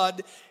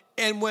blood.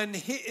 And when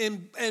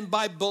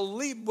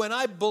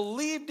I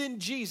believed in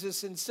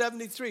Jesus in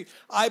 73,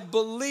 I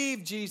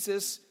believed,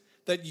 Jesus,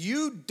 that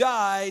you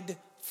died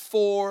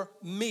for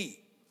me.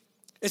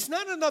 It's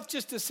not enough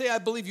just to say, I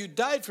believe you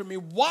died for me.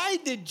 Why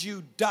did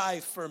you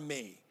die for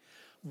me?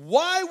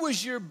 Why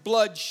was your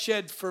blood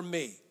shed for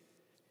me?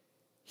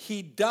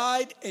 He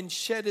died and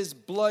shed his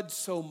blood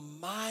so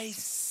my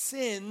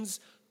sins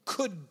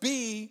could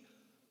be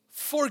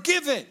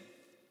forgiven.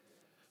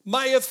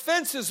 My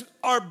offenses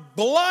are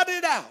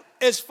blotted out.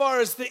 As far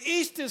as the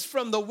east is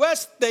from the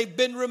west, they've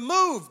been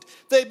removed.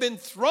 They've been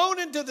thrown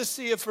into the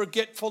sea of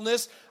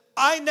forgetfulness.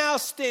 I now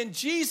stand.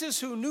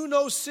 Jesus, who knew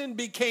no sin,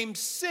 became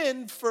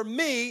sin for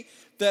me,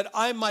 that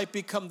I might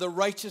become the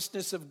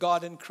righteousness of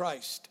God in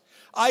Christ.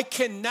 I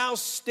can now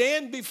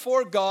stand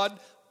before God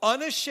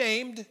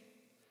unashamed,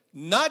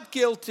 not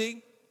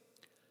guilty,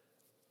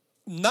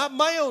 not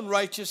my own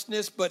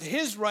righteousness, but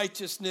his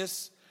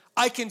righteousness.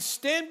 I can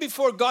stand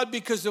before God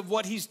because of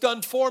what he's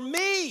done for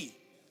me.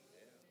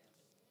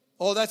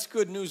 Oh, that's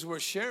good news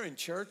worth sharing,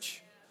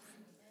 church.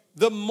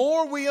 The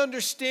more we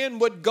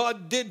understand what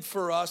God did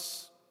for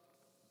us,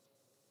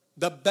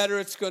 the better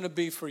it's going to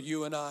be for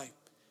you and I.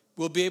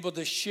 We'll be able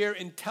to share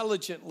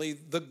intelligently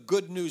the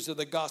good news of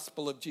the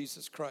gospel of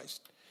Jesus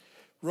Christ.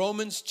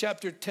 Romans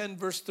chapter 10,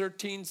 verse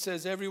 13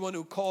 says, everyone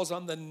who calls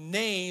on the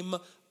name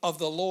of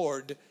the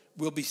Lord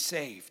will be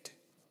saved.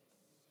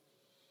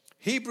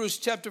 Hebrews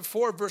chapter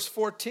 4, verse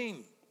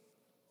 14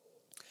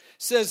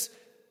 says,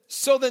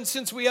 so then,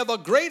 since we have a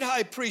great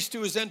high priest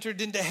who has entered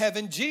into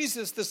heaven,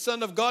 Jesus, the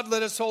Son of God,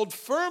 let us hold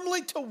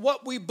firmly to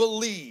what we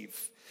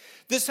believe.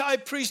 This high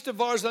priest of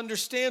ours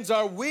understands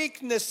our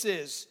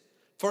weaknesses,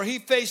 for he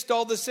faced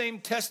all the same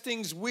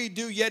testings we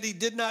do, yet he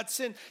did not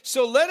sin.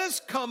 So let us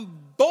come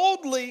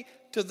boldly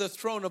to the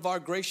throne of our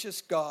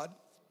gracious God.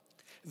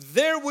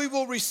 There we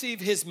will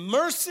receive his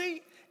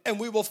mercy, and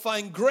we will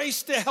find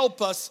grace to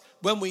help us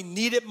when we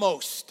need it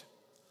most.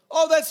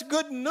 Oh, that's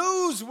good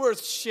news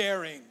worth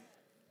sharing.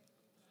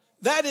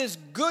 That is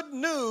good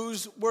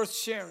news worth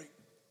sharing.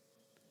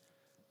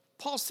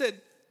 Paul said,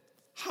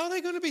 how are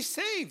they going to be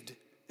saved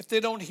if they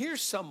don't hear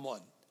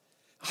someone?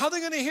 How are they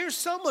going to hear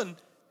someone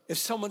if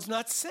someone's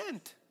not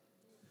sent?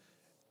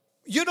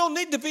 You don't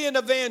need to be an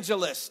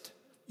evangelist.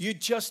 You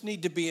just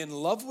need to be in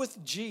love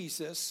with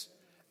Jesus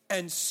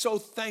and so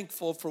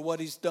thankful for what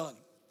he's done.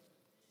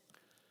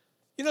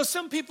 You know,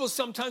 some people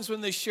sometimes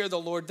when they share the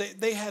Lord,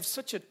 they have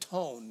such a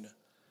tone,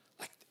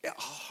 like a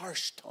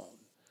harsh tone.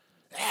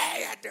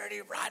 Hey, you dirty,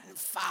 rotten,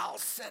 foul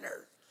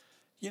sinner.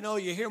 You know,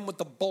 you hear them with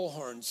the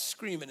bullhorns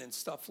screaming and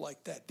stuff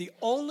like that. The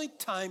only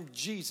time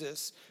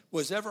Jesus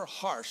was ever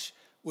harsh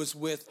was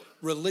with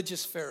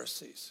religious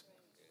Pharisees.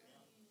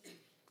 Did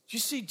you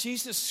see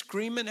Jesus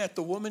screaming at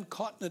the woman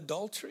caught in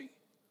adultery?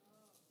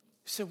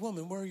 He said,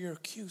 woman, where are your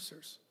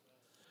accusers?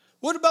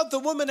 What about the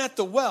woman at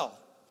the well?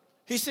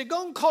 He said,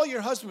 go and call your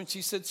husband.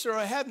 She said, sir,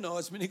 I have no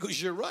husband. He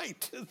goes, you're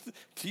right.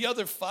 The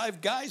other 5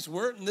 guys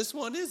weren't, and this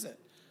one isn't.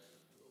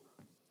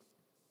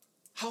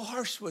 How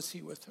harsh was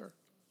he with her?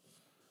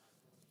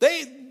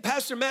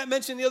 Pastor Matt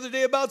mentioned the other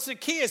day about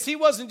Zacchaeus. He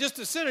wasn't just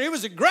a sinner. He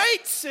was a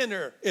great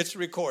sinner, it's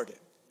recorded.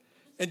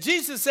 And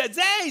Jesus said,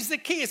 hey,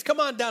 Zacchaeus, come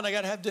on down. I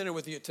got to have dinner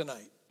with you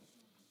tonight.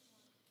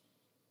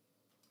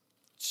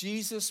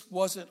 Jesus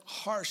wasn't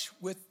harsh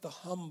with the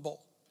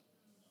humble.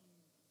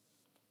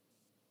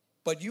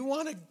 But you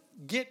want to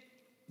get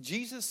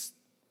Jesus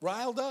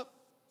riled up?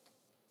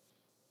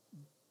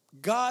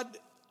 God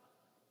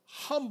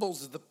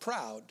humbles the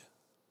proud,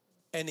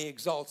 and he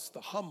exalts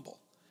the humble.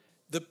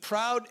 The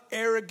proud,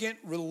 arrogant,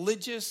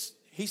 religious,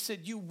 he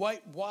said, you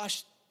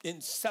whitewashed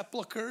in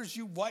sepulchres,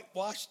 you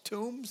whitewashed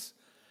tombs.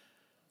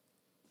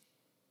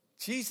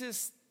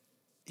 Jesus,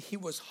 he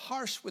was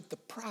harsh with the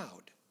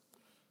proud.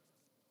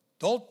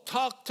 Don't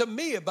talk to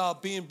me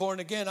about being born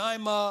again.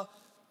 I'm a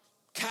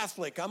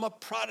Catholic, I'm a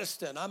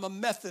Protestant, I'm a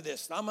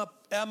Methodist, I'm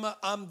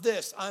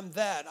this, I'm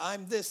that,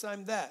 I'm this,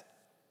 I'm that.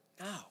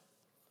 Now,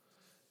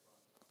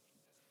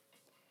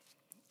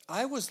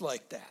 I was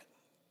like that.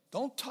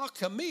 Don't talk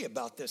to me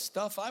about this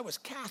stuff. I was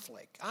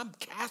Catholic. I'm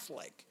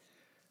Catholic.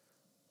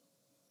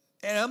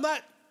 And I'm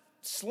not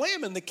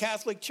slamming the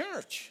Catholic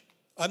Church.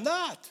 I'm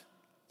not.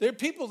 There are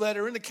people that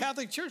are in the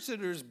Catholic Church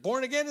that are as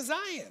born again as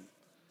I am.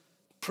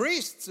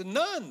 Priests and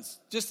nuns,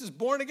 just as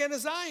born again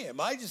as I am.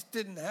 I just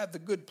didn't have the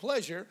good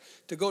pleasure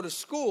to go to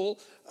school.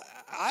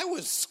 I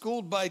was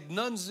schooled by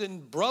nuns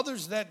and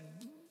brothers that,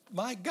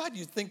 my God,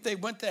 you'd think they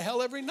went to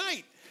hell every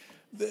night.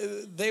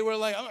 They were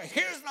like, oh,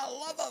 here's the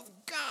love of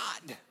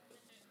God.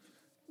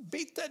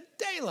 Beat the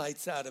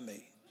daylights out of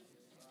me.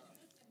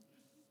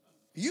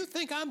 You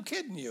think I'm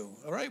kidding you,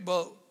 all right?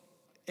 Well,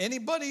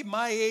 anybody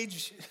my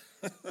age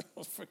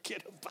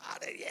Forget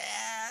about it.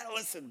 Yeah,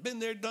 listen, been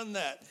there, done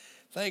that.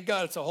 Thank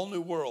God it's a whole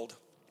new world.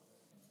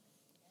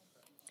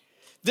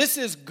 This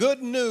is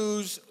good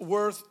news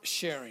worth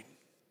sharing.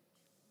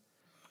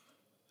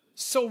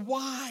 So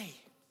why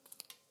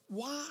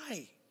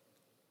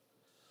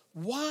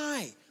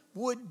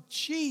would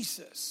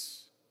Jesus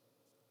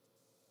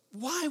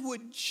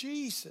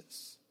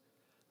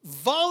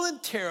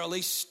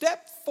voluntarily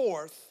step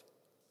forth,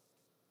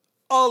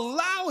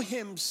 allow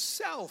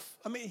himself?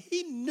 I mean,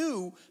 he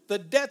knew the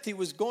death he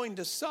was going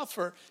to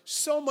suffer,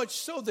 so much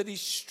so that he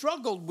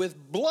struggled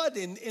with blood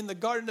in the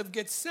Garden of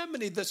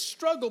Gethsemane, the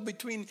struggle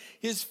between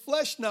his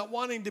flesh not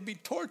wanting to be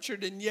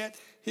tortured and yet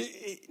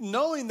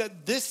knowing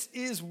that this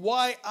is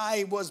why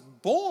I was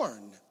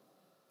born.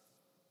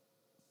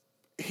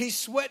 He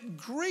sweat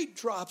great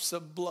drops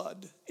of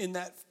blood in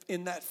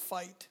that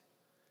fight.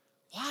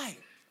 Why?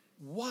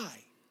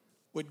 Why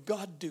would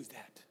God do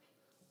that?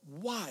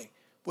 Why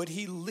would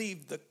he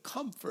leave the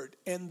comfort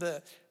and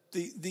the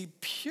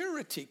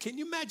purity? Can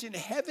you imagine?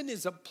 Heaven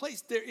is a place,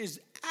 there is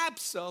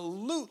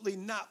absolutely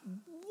not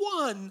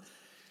one.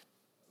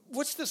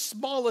 What's the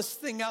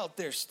smallest thing out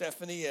there,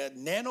 Stephanie? A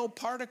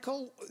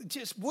nanoparticle?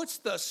 Just what's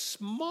the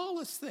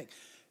smallest thing?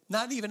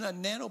 Not even a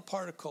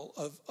nanoparticle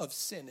of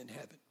sin in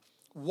heaven.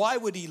 Why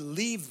would he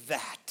leave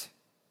that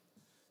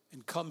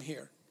and come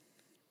here?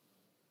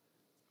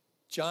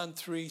 John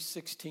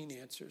 3:16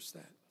 answers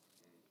that.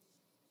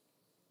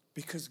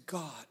 Because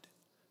God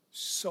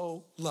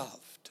so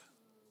loved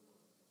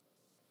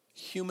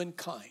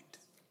humankind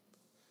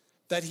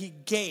that he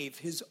gave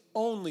his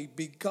only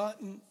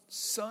begotten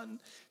Son,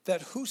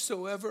 that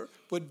whosoever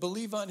would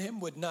believe on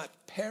him would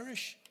not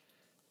perish,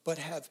 but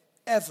have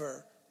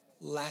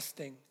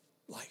everlasting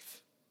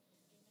life.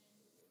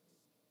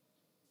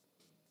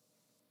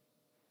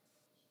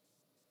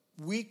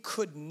 We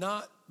could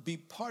not be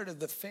part of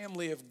the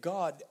family of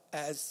God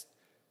as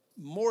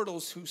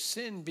mortals who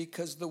sin,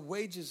 because the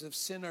wages of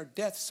sin are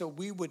death. So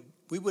we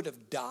would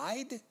have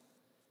died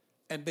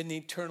and been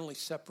eternally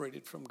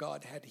separated from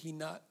God had he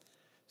not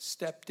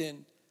stepped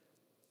in.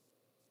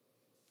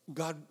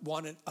 God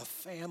wanted a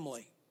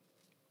family.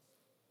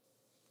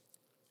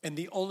 And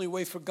the only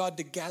way for God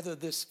to gather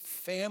this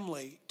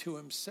family to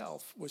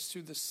himself was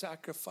through the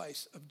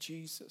sacrifice of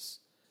Jesus.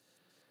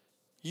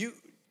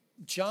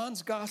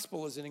 John's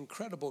gospel is an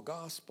incredible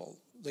gospel.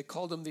 They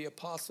called him the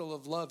apostle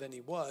of love, and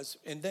he was.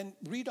 And then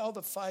read all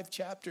the 5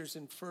 chapters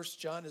in 1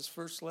 John, his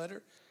first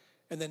letter,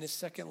 and then his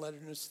second letter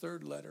and his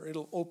third letter.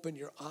 It'll open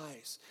your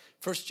eyes.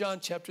 1 John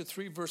chapter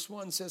 3, verse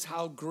 1 says,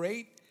 how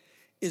great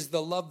is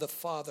the love the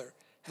Father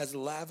has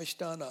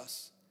lavished on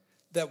us,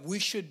 that we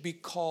should be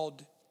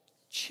called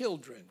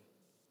children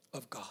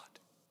of God.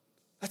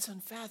 That's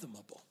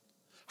unfathomable.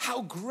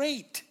 How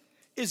great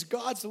is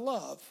God's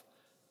love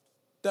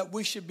that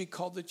we should be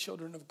called the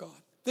children of God.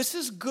 This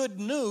is good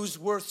news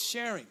worth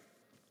sharing.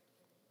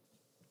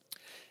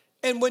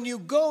 And when you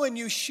go and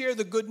you share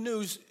the good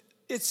news,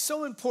 it's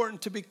so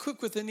important to be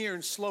quick with an ear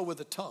and slow with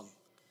a tongue.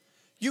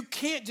 You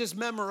can't just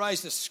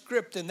memorize a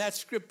script, and that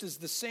script is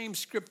the same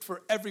script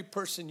for every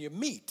person you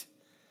meet.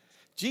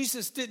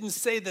 Jesus didn't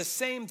say the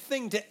same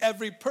thing to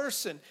every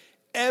person.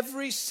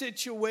 Every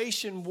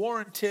situation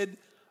warranted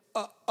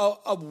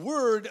a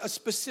word, a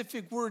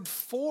specific word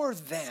for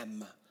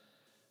them.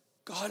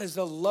 God is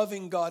a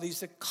loving God.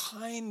 He's a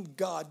kind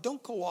God.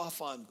 Don't go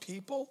off on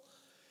people.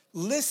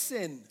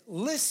 Listen.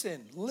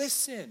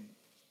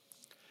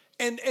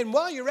 And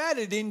while you're at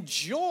it,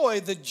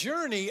 enjoy the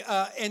journey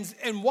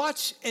and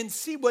watch and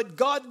see what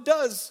God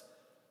does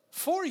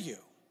for you.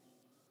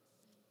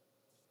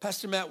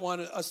 Pastor Matt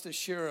wanted us to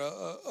share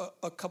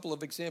a couple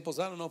of examples.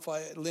 I don't know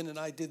if Lynn and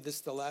I did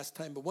this the last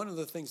time, but one of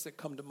the things that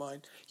come to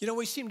mind,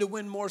 we seem to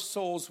win more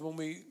souls when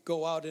we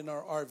go out in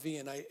our RV,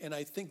 and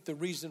I think the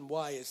reason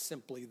why is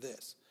simply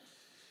this.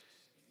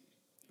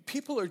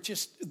 People are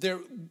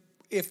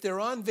if they're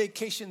on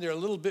vacation, they're a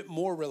little bit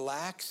more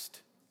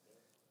relaxed.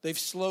 They've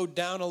slowed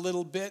down a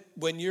little bit.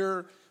 When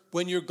you're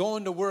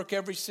going to work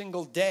every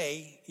single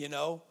day,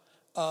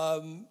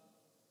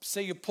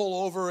 say you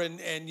pull over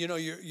and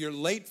you're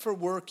late for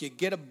work, you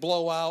get a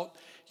blowout,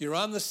 you're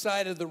on the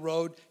side of the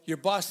road, your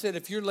boss said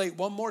if you're late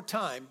one more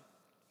time,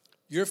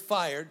 you're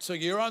fired. So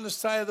you're on the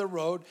side of the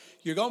road,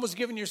 you're almost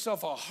giving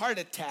yourself a heart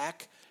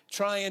attack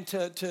trying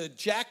to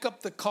jack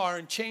up the car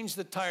and change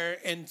the tire,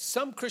 and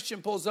some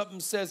Christian pulls up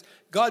and says,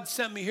 God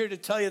sent me here to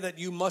tell you that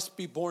you must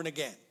be born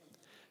again.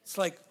 It's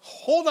like,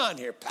 hold on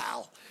here,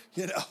 pal.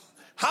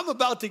 I'm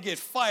about to get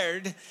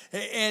fired,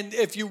 and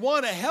if you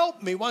want to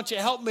help me, why don't you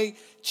help me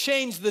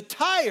change the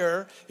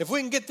tire? If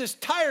we can get this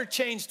tire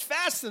changed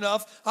fast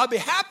enough, I'll be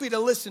happy to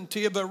listen to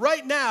you. But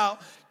right now,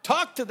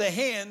 talk to the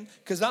hand,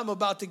 because I'm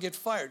about to get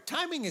fired.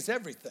 Timing is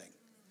everything.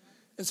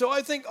 And so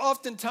I think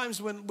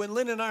oftentimes when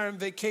Lynn and I are on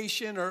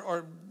vacation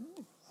or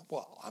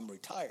I'm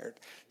retired,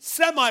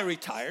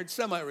 semi-retired.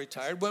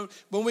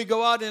 When we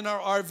go out in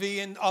our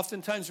RV, and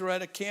oftentimes we're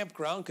at a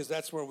campground because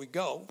that's where we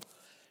go.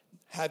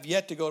 Have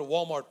yet to go to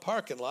Walmart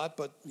parking lot,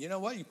 but you know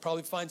what? You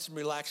probably find some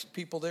relaxed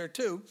people there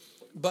too.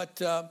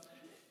 But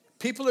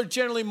People are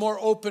generally more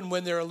open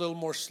when they're a little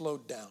more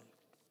slowed down.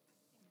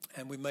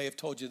 And we may have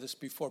told you this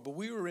before, but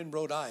we were in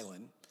Rhode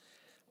Island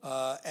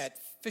at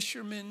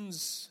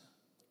Fisherman's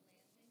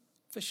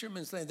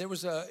Land.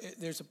 There's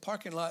a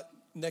parking lot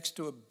next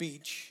to a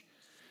beach.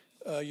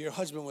 Your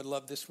husband would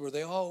love this, where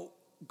they all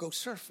go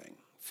surfing.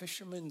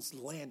 Fisherman's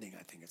Landing,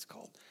 I think it's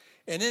called.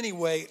 And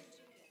anyway,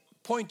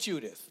 Point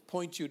Judith,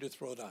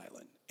 Rhode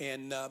Island.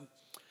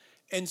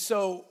 And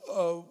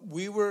so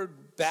we were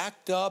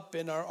backed up,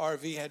 and our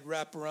RV had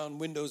wraparound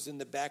windows in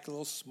the back, a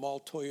little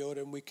small Toyota,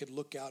 and we could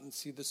look out and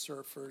see the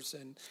surfers.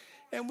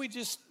 And we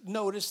just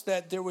noticed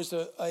that there was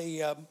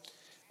a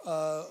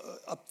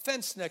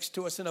fence next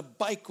to us, and a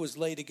bike was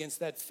laid against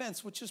that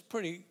fence, which is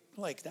pretty,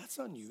 that's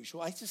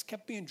unusual. I just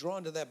kept being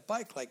drawn to that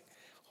bike, I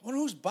wonder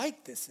whose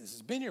bike this is.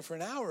 It's been here for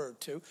an hour or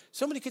two.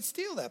 Somebody could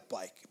steal that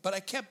bike. But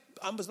I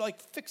was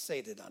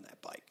fixated on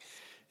that bike.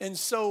 And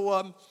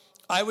so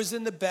I was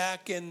in the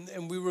back, and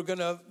we were going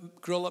to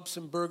grill up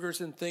some burgers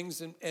and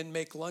things and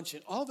make lunch.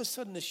 And all of a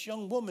sudden, this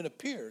young woman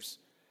appears,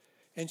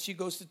 and she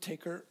goes to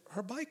take her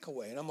bike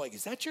away. And I'm like,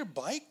 is that your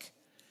bike?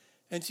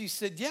 And she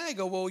said, yeah. I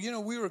go, well,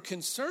 we were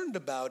concerned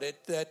about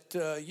it, that,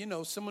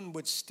 someone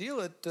would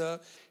steal it.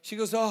 She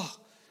goes, oh,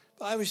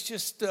 I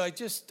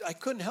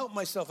couldn't help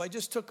myself. I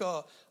just took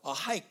a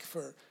hike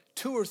for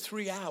 2 or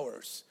 3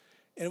 hours,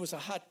 and it was a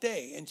hot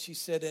day. And she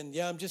said,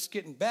 I'm just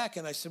getting back.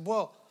 And I said,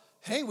 well,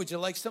 hey, would you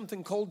like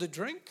something cold to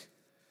drink?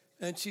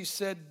 And she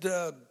said,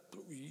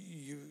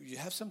 you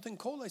have something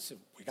cold? I said,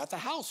 we got the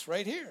house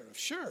right here.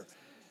 Sure.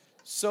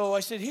 So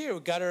I said, here,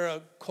 we got her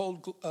a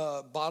cold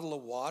bottle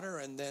of water.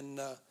 And then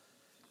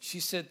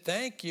she said,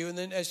 thank you. And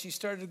then as she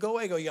started to go,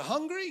 I go, you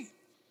hungry?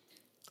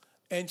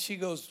 And she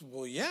goes,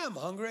 well, yeah, I'm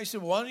hungry. I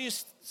said, why don't you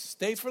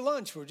stay for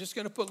lunch? We're just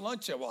going to put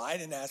lunch up. Well, I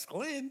didn't ask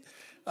Lynn.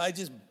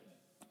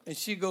 And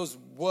she goes,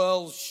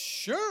 well,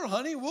 sure,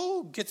 honey,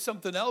 we'll get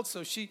something else.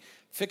 So she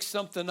fixed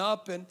something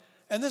up. And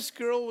this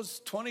girl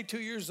was 22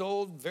 years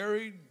old,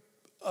 very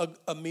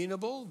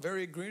amenable,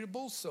 very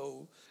agreeable.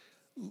 So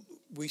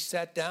we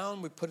sat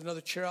down. We put another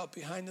chair out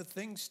behind the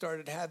thing,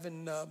 started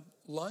having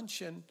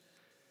lunch. And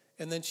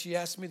then she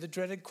asked me the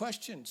dreaded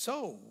question,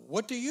 so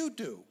what do you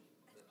do?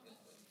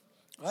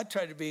 I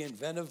tried to be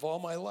inventive all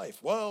my life.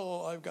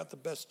 Well, I've got the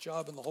best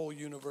job in the whole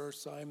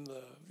universe.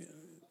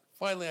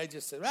 Finally, I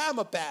just said, I'm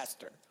a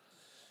pastor.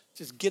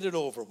 Just get it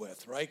over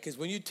with, right? Because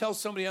when you tell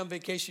somebody on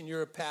vacation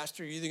you're a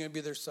pastor, you're either going to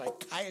be their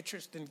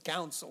psychiatrist and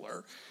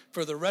counselor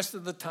for the rest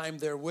of the time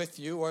they're with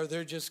you, or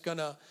they're just going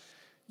to,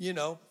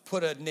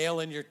 put a nail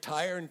in your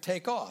tire and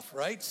take off,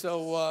 right?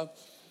 So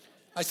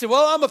I said,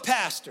 well, I'm a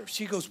pastor.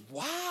 She goes,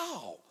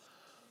 wow.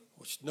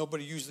 Which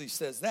nobody usually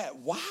says that.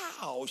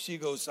 Wow. She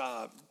goes,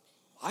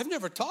 I've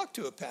never talked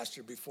to a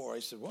pastor before. I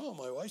said, well,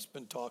 my wife's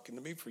been talking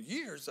to me for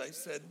years. I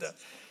said,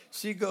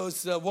 she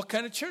goes, what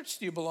kind of church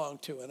do you belong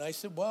to? And I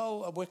said,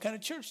 well, what kind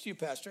of church do you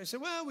pastor? I said,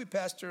 well, we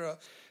pastor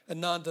a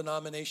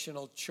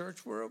non-denominational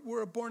church.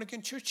 We're a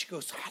born-again church. She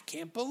goes, I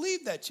can't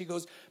believe that. She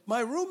goes,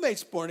 my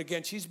roommate's born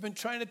again. She's been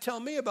trying to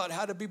tell me about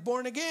how to be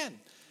born again.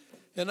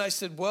 And I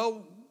said,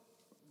 well,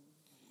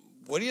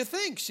 what do you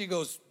think? She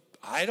goes,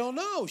 I don't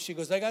know. She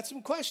goes, I got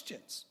some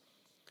questions.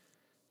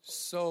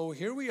 So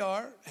here we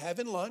are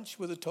having lunch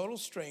with a total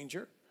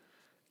stranger,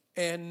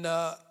 and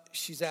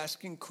she's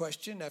asking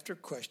question after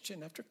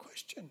question after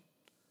question,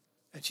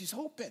 and she's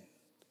open.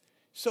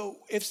 So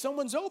if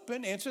someone's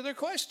open, answer their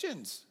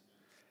questions.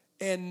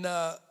 And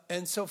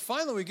so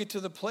finally we get to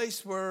the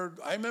place where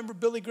I remember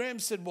Billy Graham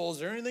said, well, is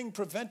there anything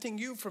preventing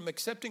you from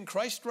accepting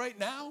Christ right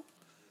now?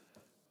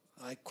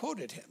 I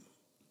quoted him.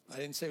 I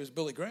didn't say it was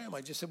Billy Graham.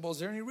 I just said, well, is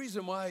there any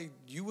reason why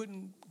you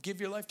wouldn't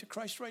give your life to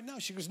Christ right now?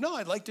 She goes, no,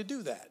 I'd like to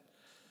do that.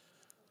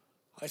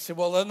 I said,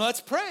 well, then let's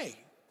pray.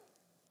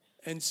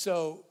 And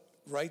so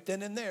right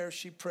then and there,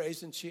 she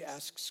prays and she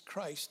asks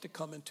Christ to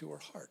come into her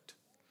heart.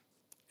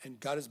 And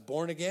God is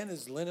born again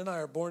as Lynn and I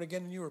are born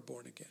again and you are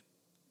born again.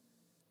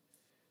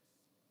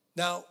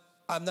 Now,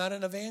 I'm not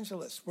an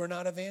evangelist. We're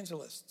not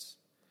evangelists.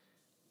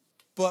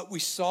 But we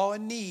saw a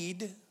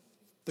need.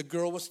 The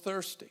girl was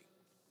thirsty.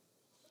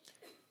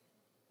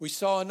 We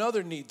saw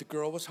another need. The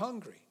girl was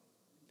hungry.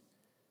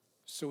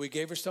 So we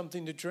gave her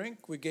something to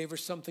drink. We gave her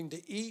something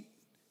to eat.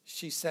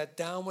 She sat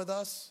down with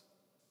us,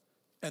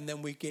 and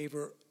then we gave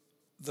her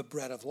the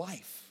bread of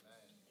life.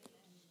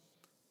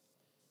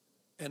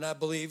 And I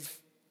believe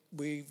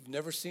we've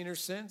never seen her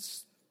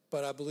since,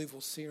 but I believe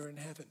we'll see her in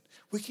heaven.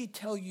 We can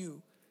tell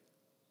you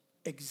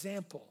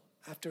example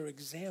after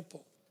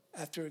example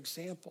after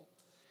example.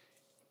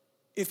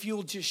 If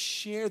you'll just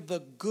share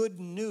the good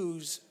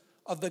news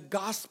of the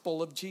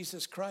gospel of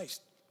Jesus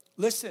Christ.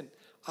 Listen,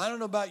 I don't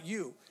know about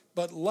you,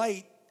 but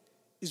light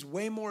is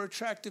way more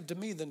attractive to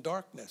me than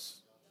darkness.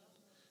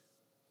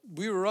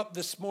 We were up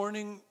this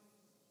morning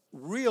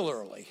real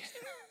early,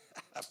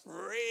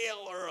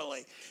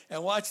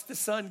 and watched the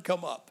sun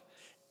come up.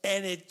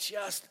 And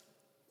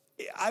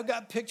I've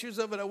got pictures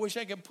of it. I wish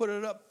I could put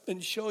it up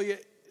and show you.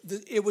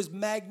 It was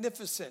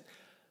magnificent.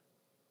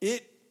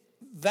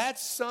 That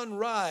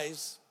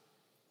sunrise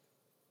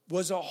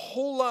was a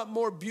whole lot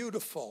more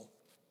beautiful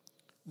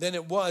than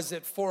it was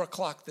at 4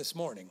 o'clock this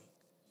morning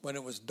when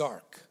it was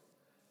dark.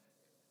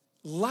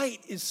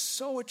 Light is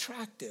so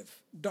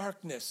attractive.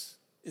 Darkness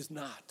is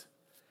not.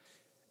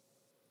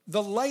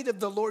 The light of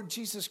the Lord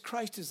Jesus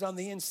Christ is on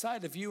the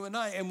inside of you and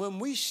I. And when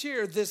we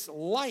share this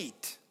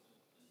light,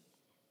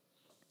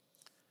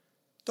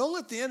 don't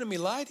let the enemy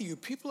lie to you.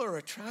 People are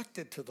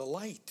attracted to the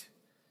light.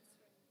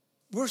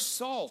 We're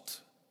salt.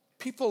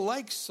 People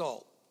like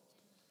salt.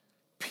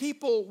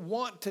 People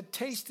want to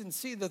taste and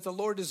see that the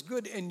Lord is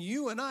good. And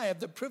you and I have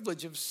the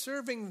privilege of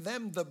serving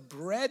them the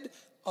bread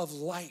of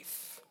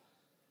life.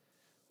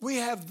 We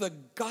have the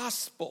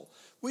gospel.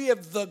 We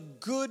have the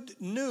good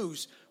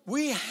news.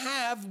 We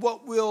have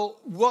what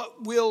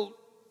will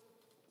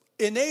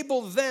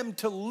enable them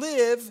to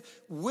live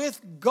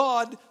with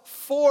God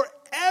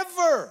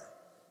forever.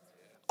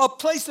 A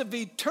place of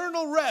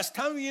eternal rest.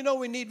 How many of you know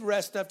we need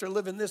rest after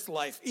living this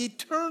life?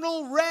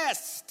 Eternal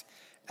rest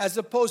as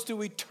opposed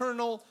to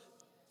eternal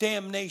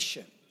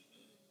damnation.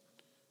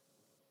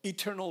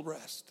 Eternal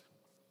rest.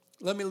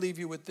 Let me leave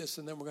you with this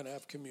and then we're going to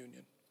have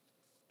communion.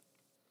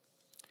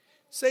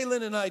 Say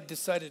Lynn and I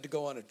decided to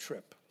go on a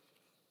trip.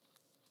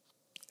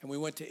 And we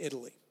went to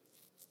Italy.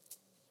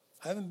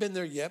 I haven't been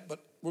there yet, but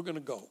we're going to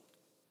go.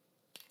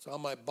 It's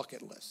on my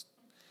bucket list.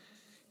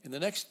 In the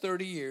next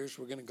 30 years,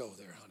 we're going to go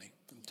there, honey.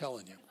 I'm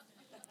telling you.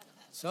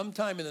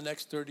 Sometime in the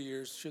next 30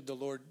 years, should the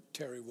Lord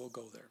tarry, we'll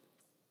go there.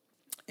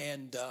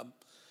 And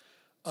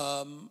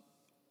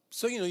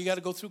so, you got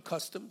to go through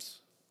customs.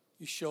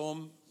 You show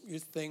them your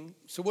thing.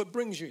 So what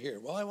brings you here?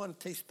 Well, I want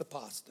to taste the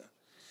pasta.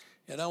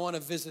 And I want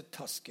to visit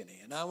Tuscany.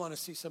 And I want to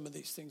see some of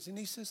these things. And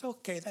he says,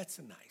 okay, that's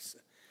nice.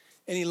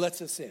 And he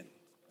lets us in.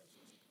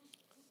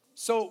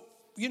 So,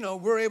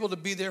 we're able to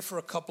be there for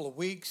a couple of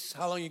weeks.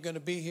 How long are you going to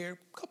be here?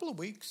 A couple of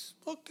weeks.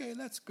 Okay,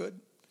 that's good.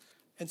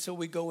 And so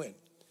we go in.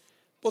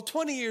 Well,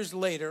 20 years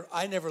later,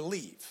 I never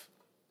leave.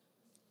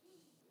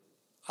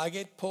 I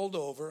get pulled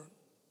over.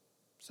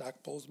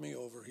 Zach pulls me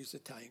over. He's an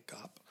Italian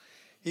cop.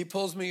 He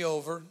pulls me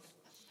over,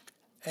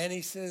 and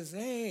he says,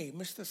 hey,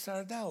 Mr.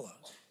 Sardella,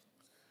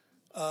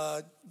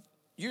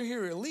 you're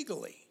here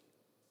illegally.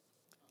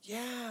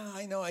 Yeah,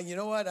 I know. You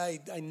know what? I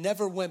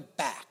never went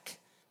back.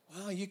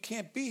 Well, you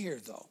can't be here,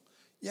 though.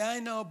 Yeah, I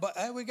know, but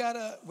we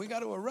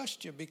gotta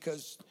arrest you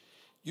because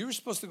you were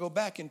supposed to go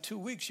back in 2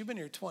 weeks. You've been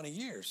here 20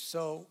 years.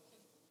 So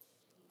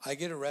I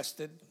get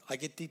arrested. I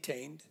get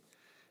detained.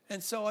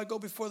 And so I go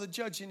before the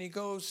judge, and he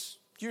goes,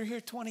 you're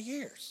here 20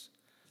 years.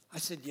 I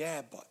said,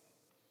 yeah, but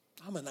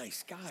I'm a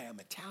nice guy. I'm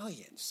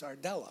Italian.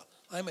 Sardella.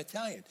 I'm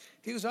Italian.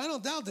 He goes, I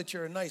don't doubt that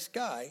you're a nice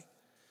guy.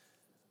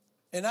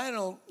 And I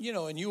don't,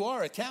 and you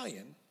are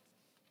Italian.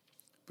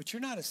 But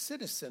you're not a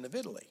citizen of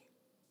Italy.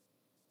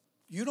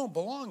 You don't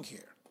belong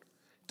here.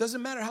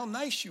 Doesn't matter how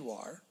nice you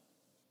are.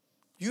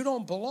 You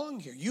don't belong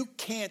here. You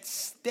can't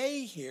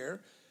stay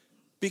here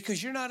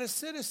because you're not a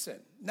citizen.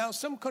 Now,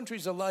 some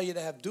countries allow you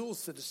to have dual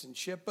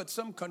citizenship, but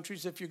some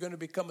countries, if you're going to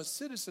become a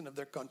citizen of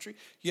their country,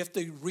 you have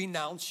to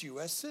renounce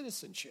U.S.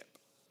 citizenship.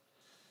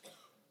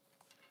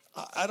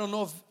 I don't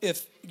know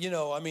if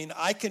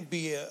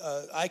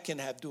I can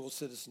have dual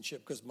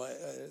citizenship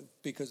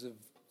because of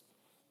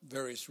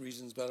various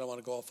reasons, but I don't want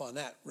to go off on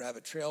that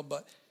rabbit trail,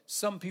 but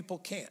some people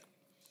can't.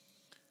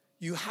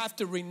 You have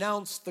to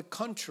renounce the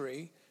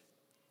country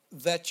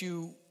that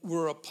you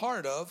were a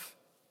part of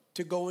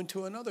to go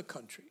into another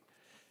country.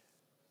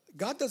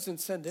 God doesn't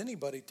send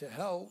anybody to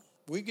hell.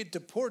 We get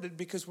deported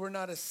because we're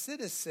not a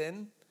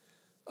citizen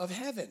of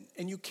heaven.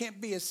 And you can't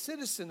be a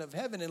citizen of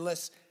heaven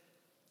unless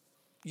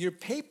your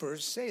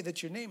papers say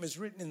that your name is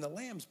written in the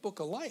Lamb's Book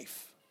of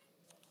Life.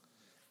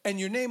 And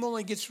your name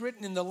only gets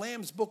written in the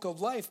Lamb's Book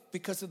of Life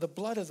because of the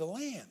blood of the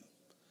Lamb.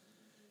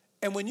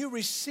 And when you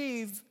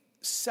receive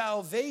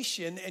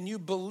salvation and you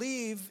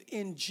believe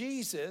in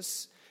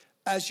Jesus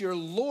as your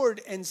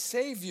Lord and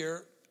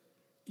Savior,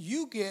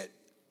 you get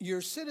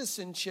your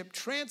citizenship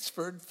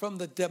transferred from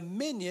the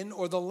dominion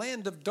or the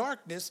land of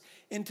darkness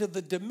into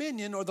the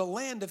dominion or the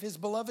land of his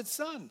beloved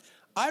Son.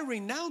 I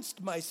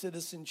renounced my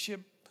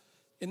citizenship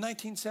in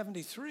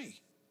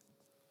 1973.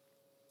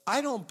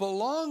 I don't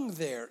belong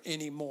there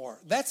anymore.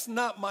 That's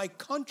not my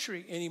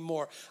country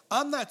anymore.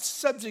 I'm not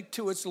subject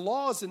to its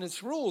laws and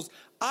its rules.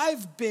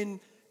 I've been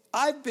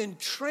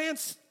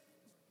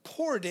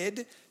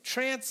transported,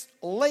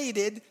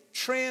 translated,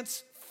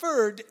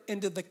 transferred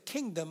into the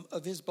kingdom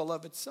of his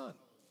beloved Son.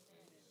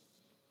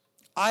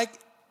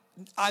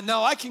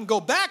 Now I can go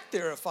back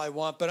there if I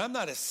want, but I'm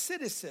not a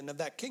citizen of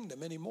that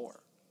kingdom anymore.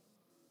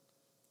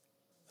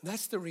 And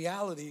that's the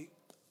reality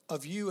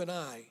of you and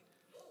I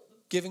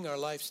giving our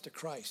lives to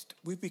Christ.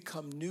 We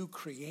become new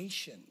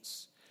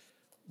creations.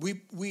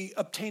 We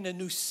obtain a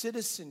new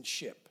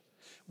citizenship.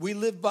 We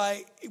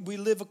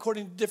live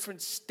according to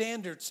different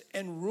standards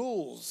and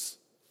rules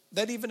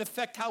that even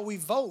affect how we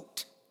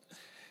vote.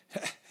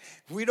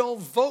 We don't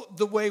vote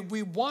the way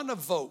we want to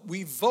vote.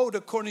 We vote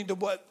according to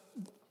what,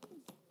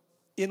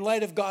 in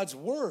light of God's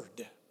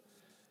word.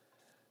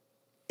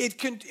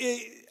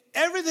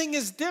 Everything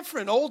is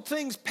different. Old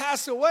things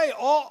pass away.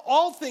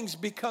 All things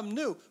become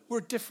new.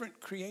 We're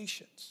different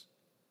creations.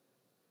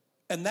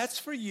 And that's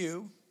for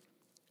you,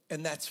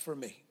 and that's for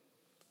me.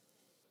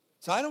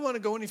 So I don't want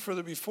to go any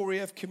further before we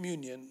have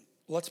communion.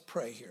 Let's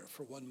pray here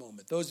for one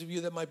moment. Those of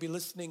you that might be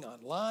listening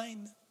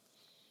online,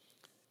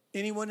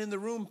 anyone in the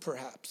room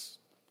perhaps,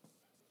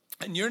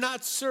 and you're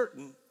not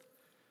certain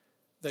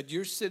that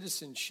your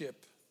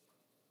citizenship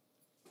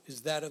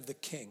is that of the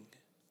King,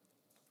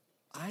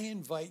 I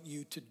invite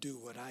you to do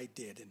what I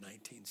did in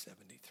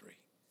 1973.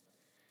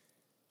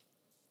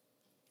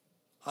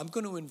 I'm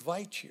going to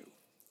invite you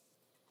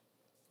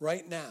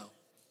right now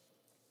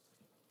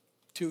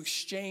to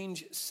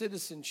exchange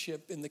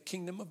citizenship in the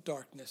kingdom of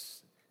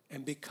darkness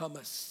and become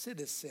a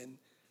citizen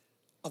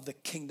of the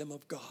kingdom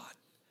of God.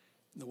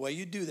 And the way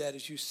you do that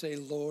is you say,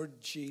 Lord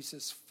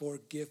Jesus,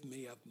 forgive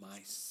me of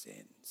my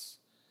sins.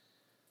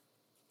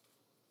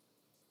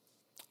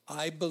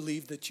 I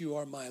believe that you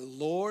are my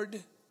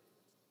Lord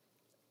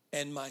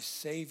and my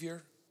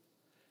Savior,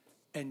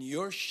 and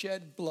your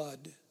shed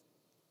blood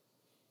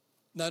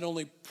not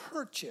only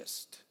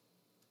purchased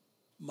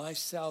my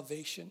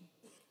salvation,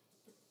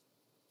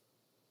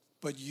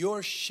 but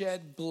your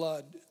shed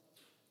blood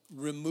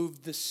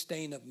removed the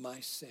stain of my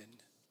sin.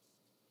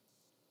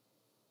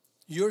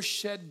 Your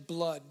shed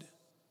blood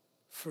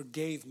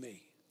forgave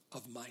me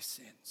of my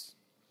sins.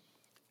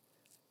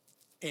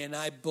 And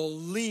I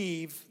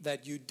believe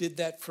that you did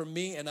that for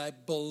me, and I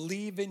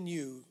believe in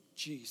you,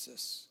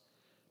 Jesus.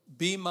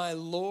 Be my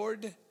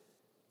Lord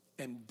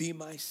and be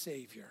my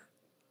Savior.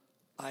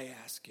 I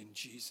ask in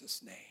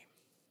Jesus' name.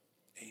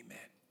 Amen.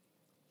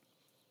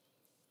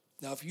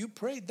 Now, if you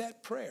prayed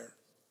that prayer,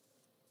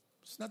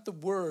 it's not the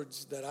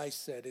words that I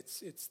said, it's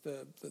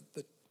the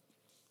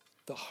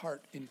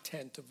heart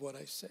intent of what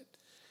I said.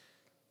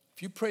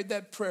 If you prayed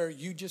that prayer,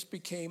 you just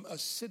became a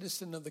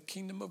citizen of the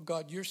kingdom of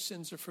God. Your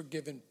sins are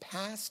forgiven,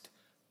 past,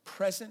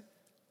 present,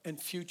 and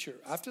future.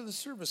 After the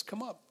service,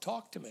 come up,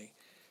 talk to me.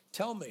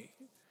 Tell me,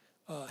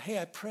 hey,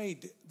 I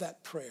prayed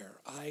that prayer,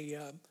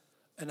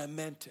 and I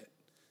meant it.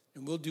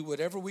 And we'll do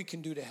whatever we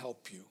can do to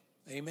help you.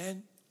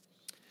 Amen?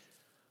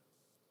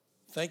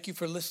 Thank you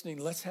for listening.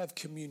 Let's have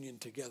communion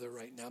together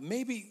right now.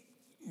 Maybe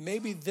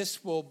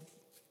this will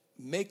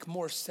make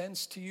more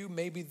sense to you.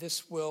 Maybe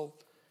this will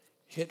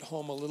hit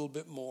home a little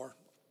bit more.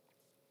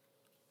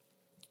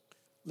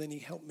 Lenny,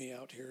 help me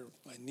out here.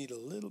 I need a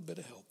little bit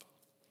of help.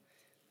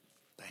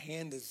 The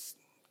hand is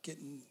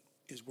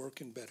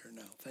working better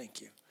now. Thank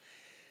you.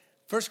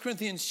 1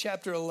 Corinthians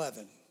chapter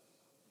 11.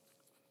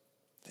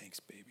 Thanks,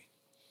 baby.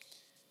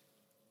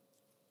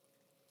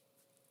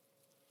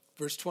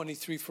 Verse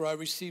 23, for I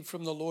received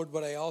from the Lord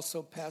what I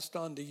also passed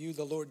on to you,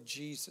 the Lord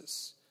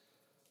Jesus.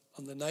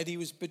 On the night he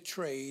was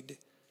betrayed,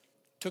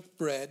 took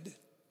bread,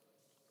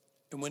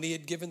 and when he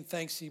had given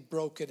thanks, he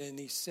broke it, and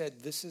he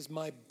said, this is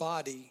my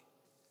body,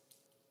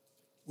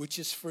 which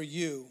is for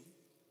you.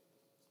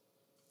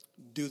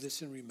 Do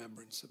this in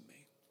remembrance of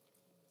me.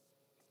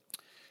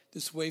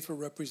 This wafer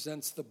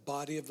represents the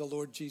body of the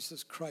Lord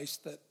Jesus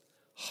Christ that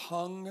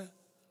hung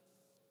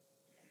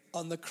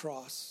on the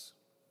cross.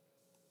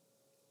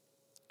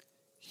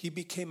 He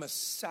became a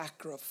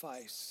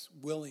sacrifice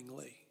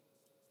willingly.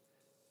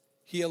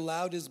 He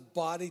allowed his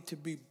body to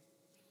be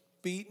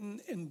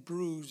beaten and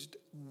bruised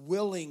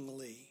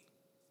willingly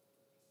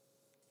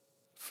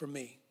for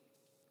me.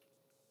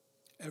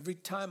 Every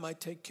time I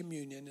take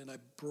communion and I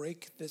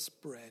break this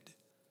bread,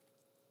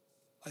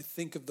 I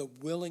think of the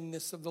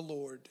willingness of the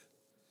Lord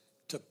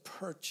to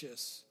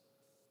purchase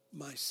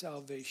my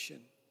salvation.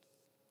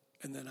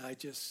 And then I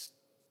just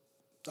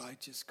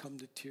come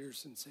to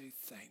tears and say,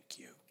 thank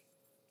you.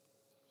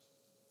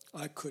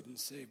 I couldn't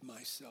save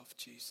myself,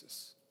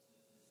 Jesus.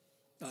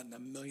 Not in a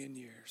million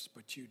years,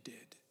 but you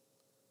did.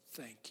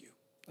 Thank you.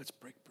 Let's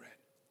break bread.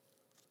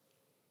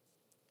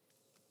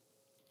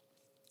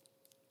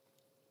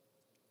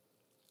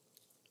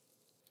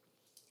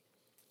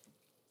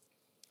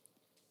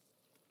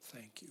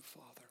 Thank you,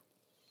 Father.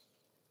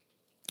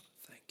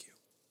 Thank you.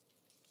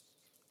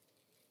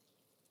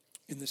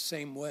 In the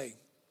same way,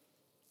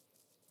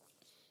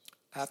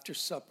 after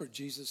supper,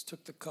 Jesus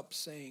took the cup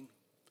saying,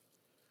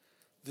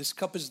 this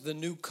cup is the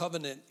new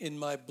covenant in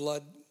my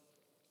blood.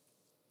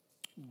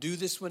 Do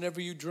this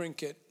whenever you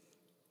drink it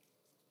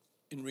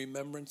in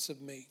remembrance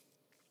of me.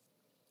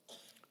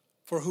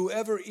 For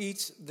whoever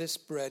eats this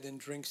bread and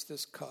drinks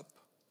this cup,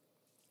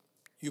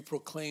 you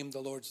proclaim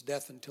the Lord's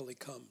death until he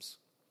comes.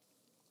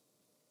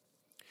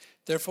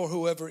 Therefore,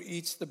 whoever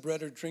eats the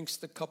bread or drinks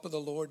the cup of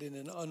the Lord in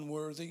an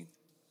unworthy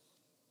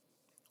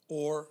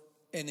or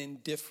an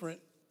indifferent,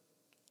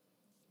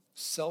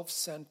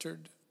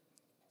 self-centered,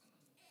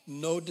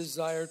 no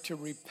desire to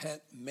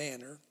repent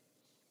manner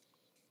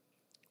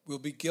will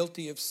be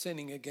guilty of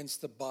sinning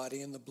against the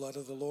body and the blood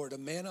of the Lord. A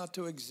man ought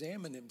to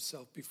examine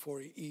himself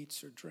before he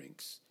eats or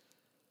drinks.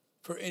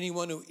 For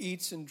anyone who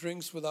eats and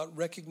drinks without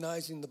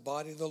recognizing the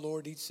body of the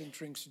Lord eats and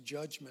drinks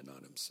judgment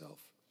on himself.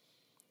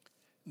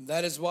 And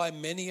that is why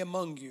many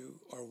among you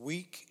are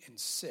weak and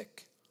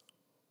sick,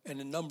 and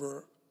a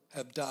number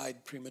have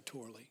died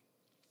prematurely.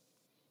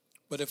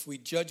 But if we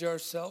judge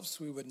ourselves,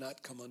 we would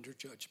not come under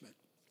judgment.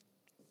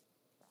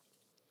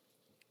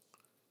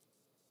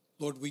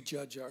 Lord, we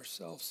judge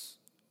ourselves.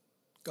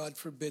 God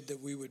forbid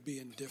that we would be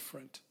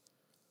indifferent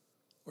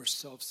or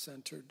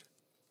self-centered.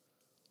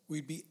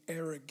 We'd be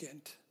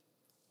arrogant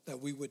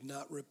that we would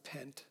not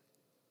repent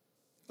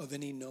of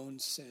any known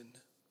sin.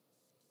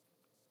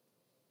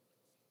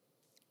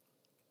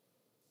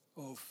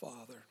 Oh,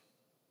 Father,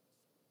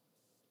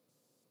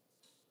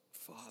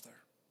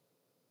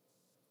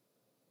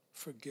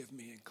 forgive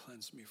me and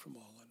cleanse me from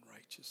all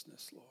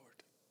unrighteousness, Lord.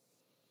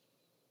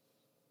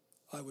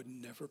 I would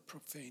never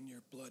profane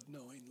your blood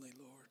knowingly,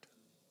 Lord.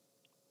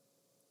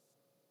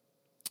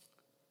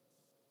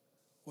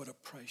 What a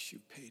price you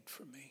paid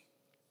for me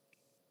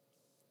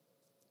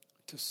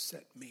to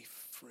set me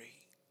free.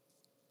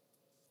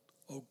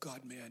 Oh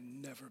God, may I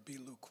never be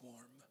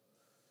lukewarm.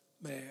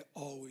 May I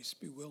always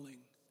be willing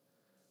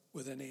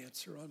with an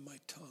answer on my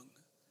tongue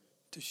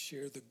to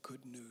share the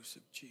good news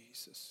of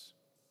Jesus.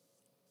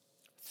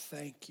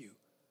 Thank you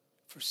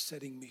for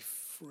setting me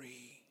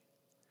free.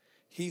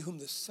 He whom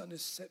the Son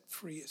has set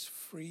free is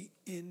free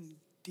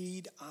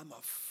indeed. I'm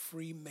a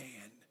free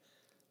man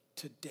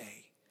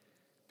today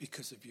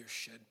because of your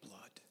shed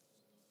blood.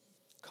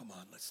 Come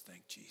on, let's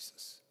thank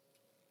Jesus.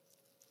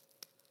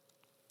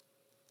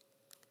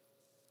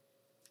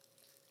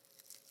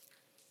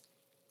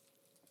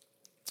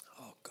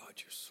 Oh, God,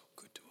 you're so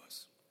good to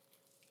us.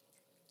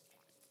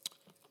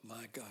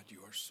 My God, you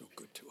are so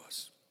good to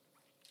us.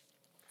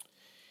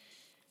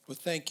 Well,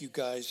 thank you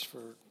guys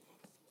for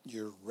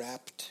your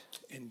rapt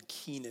and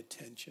keen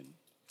attention.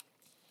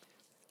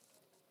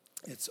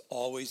 It's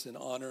always an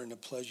honor and a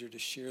pleasure to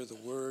share the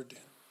word,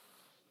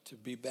 to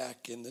be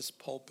back in this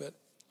pulpit.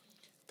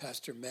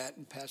 Pastor Matt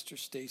and Pastor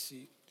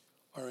Stacy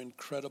are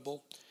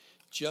incredible.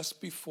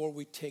 Just before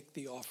we take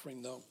the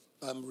offering, though,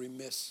 I'm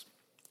remiss,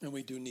 and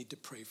we do need to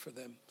pray for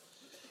them.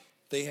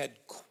 They had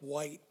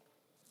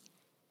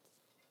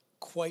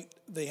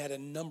they had a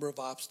number of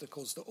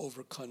obstacles to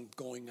overcome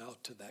going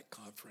out to that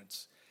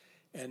conference.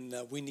 And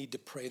we need to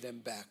pray them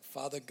back.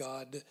 Father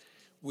God,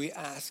 we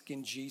ask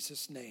in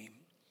Jesus' name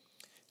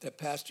that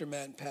Pastor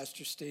Matt and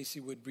Pastor Stacy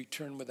would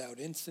return without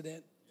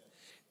incident,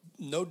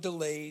 no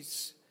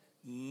delays,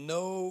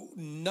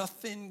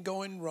 nothing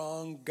going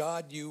wrong.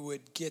 God, you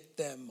would get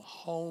them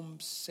home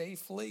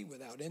safely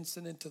without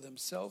incident to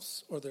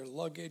themselves or their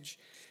luggage.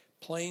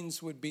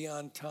 Planes would be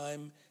on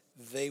time.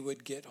 They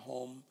would get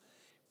home.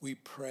 We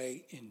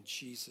pray in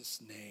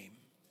Jesus' name.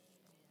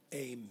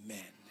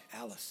 Amen.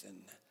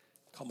 Allison,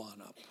 come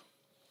on up.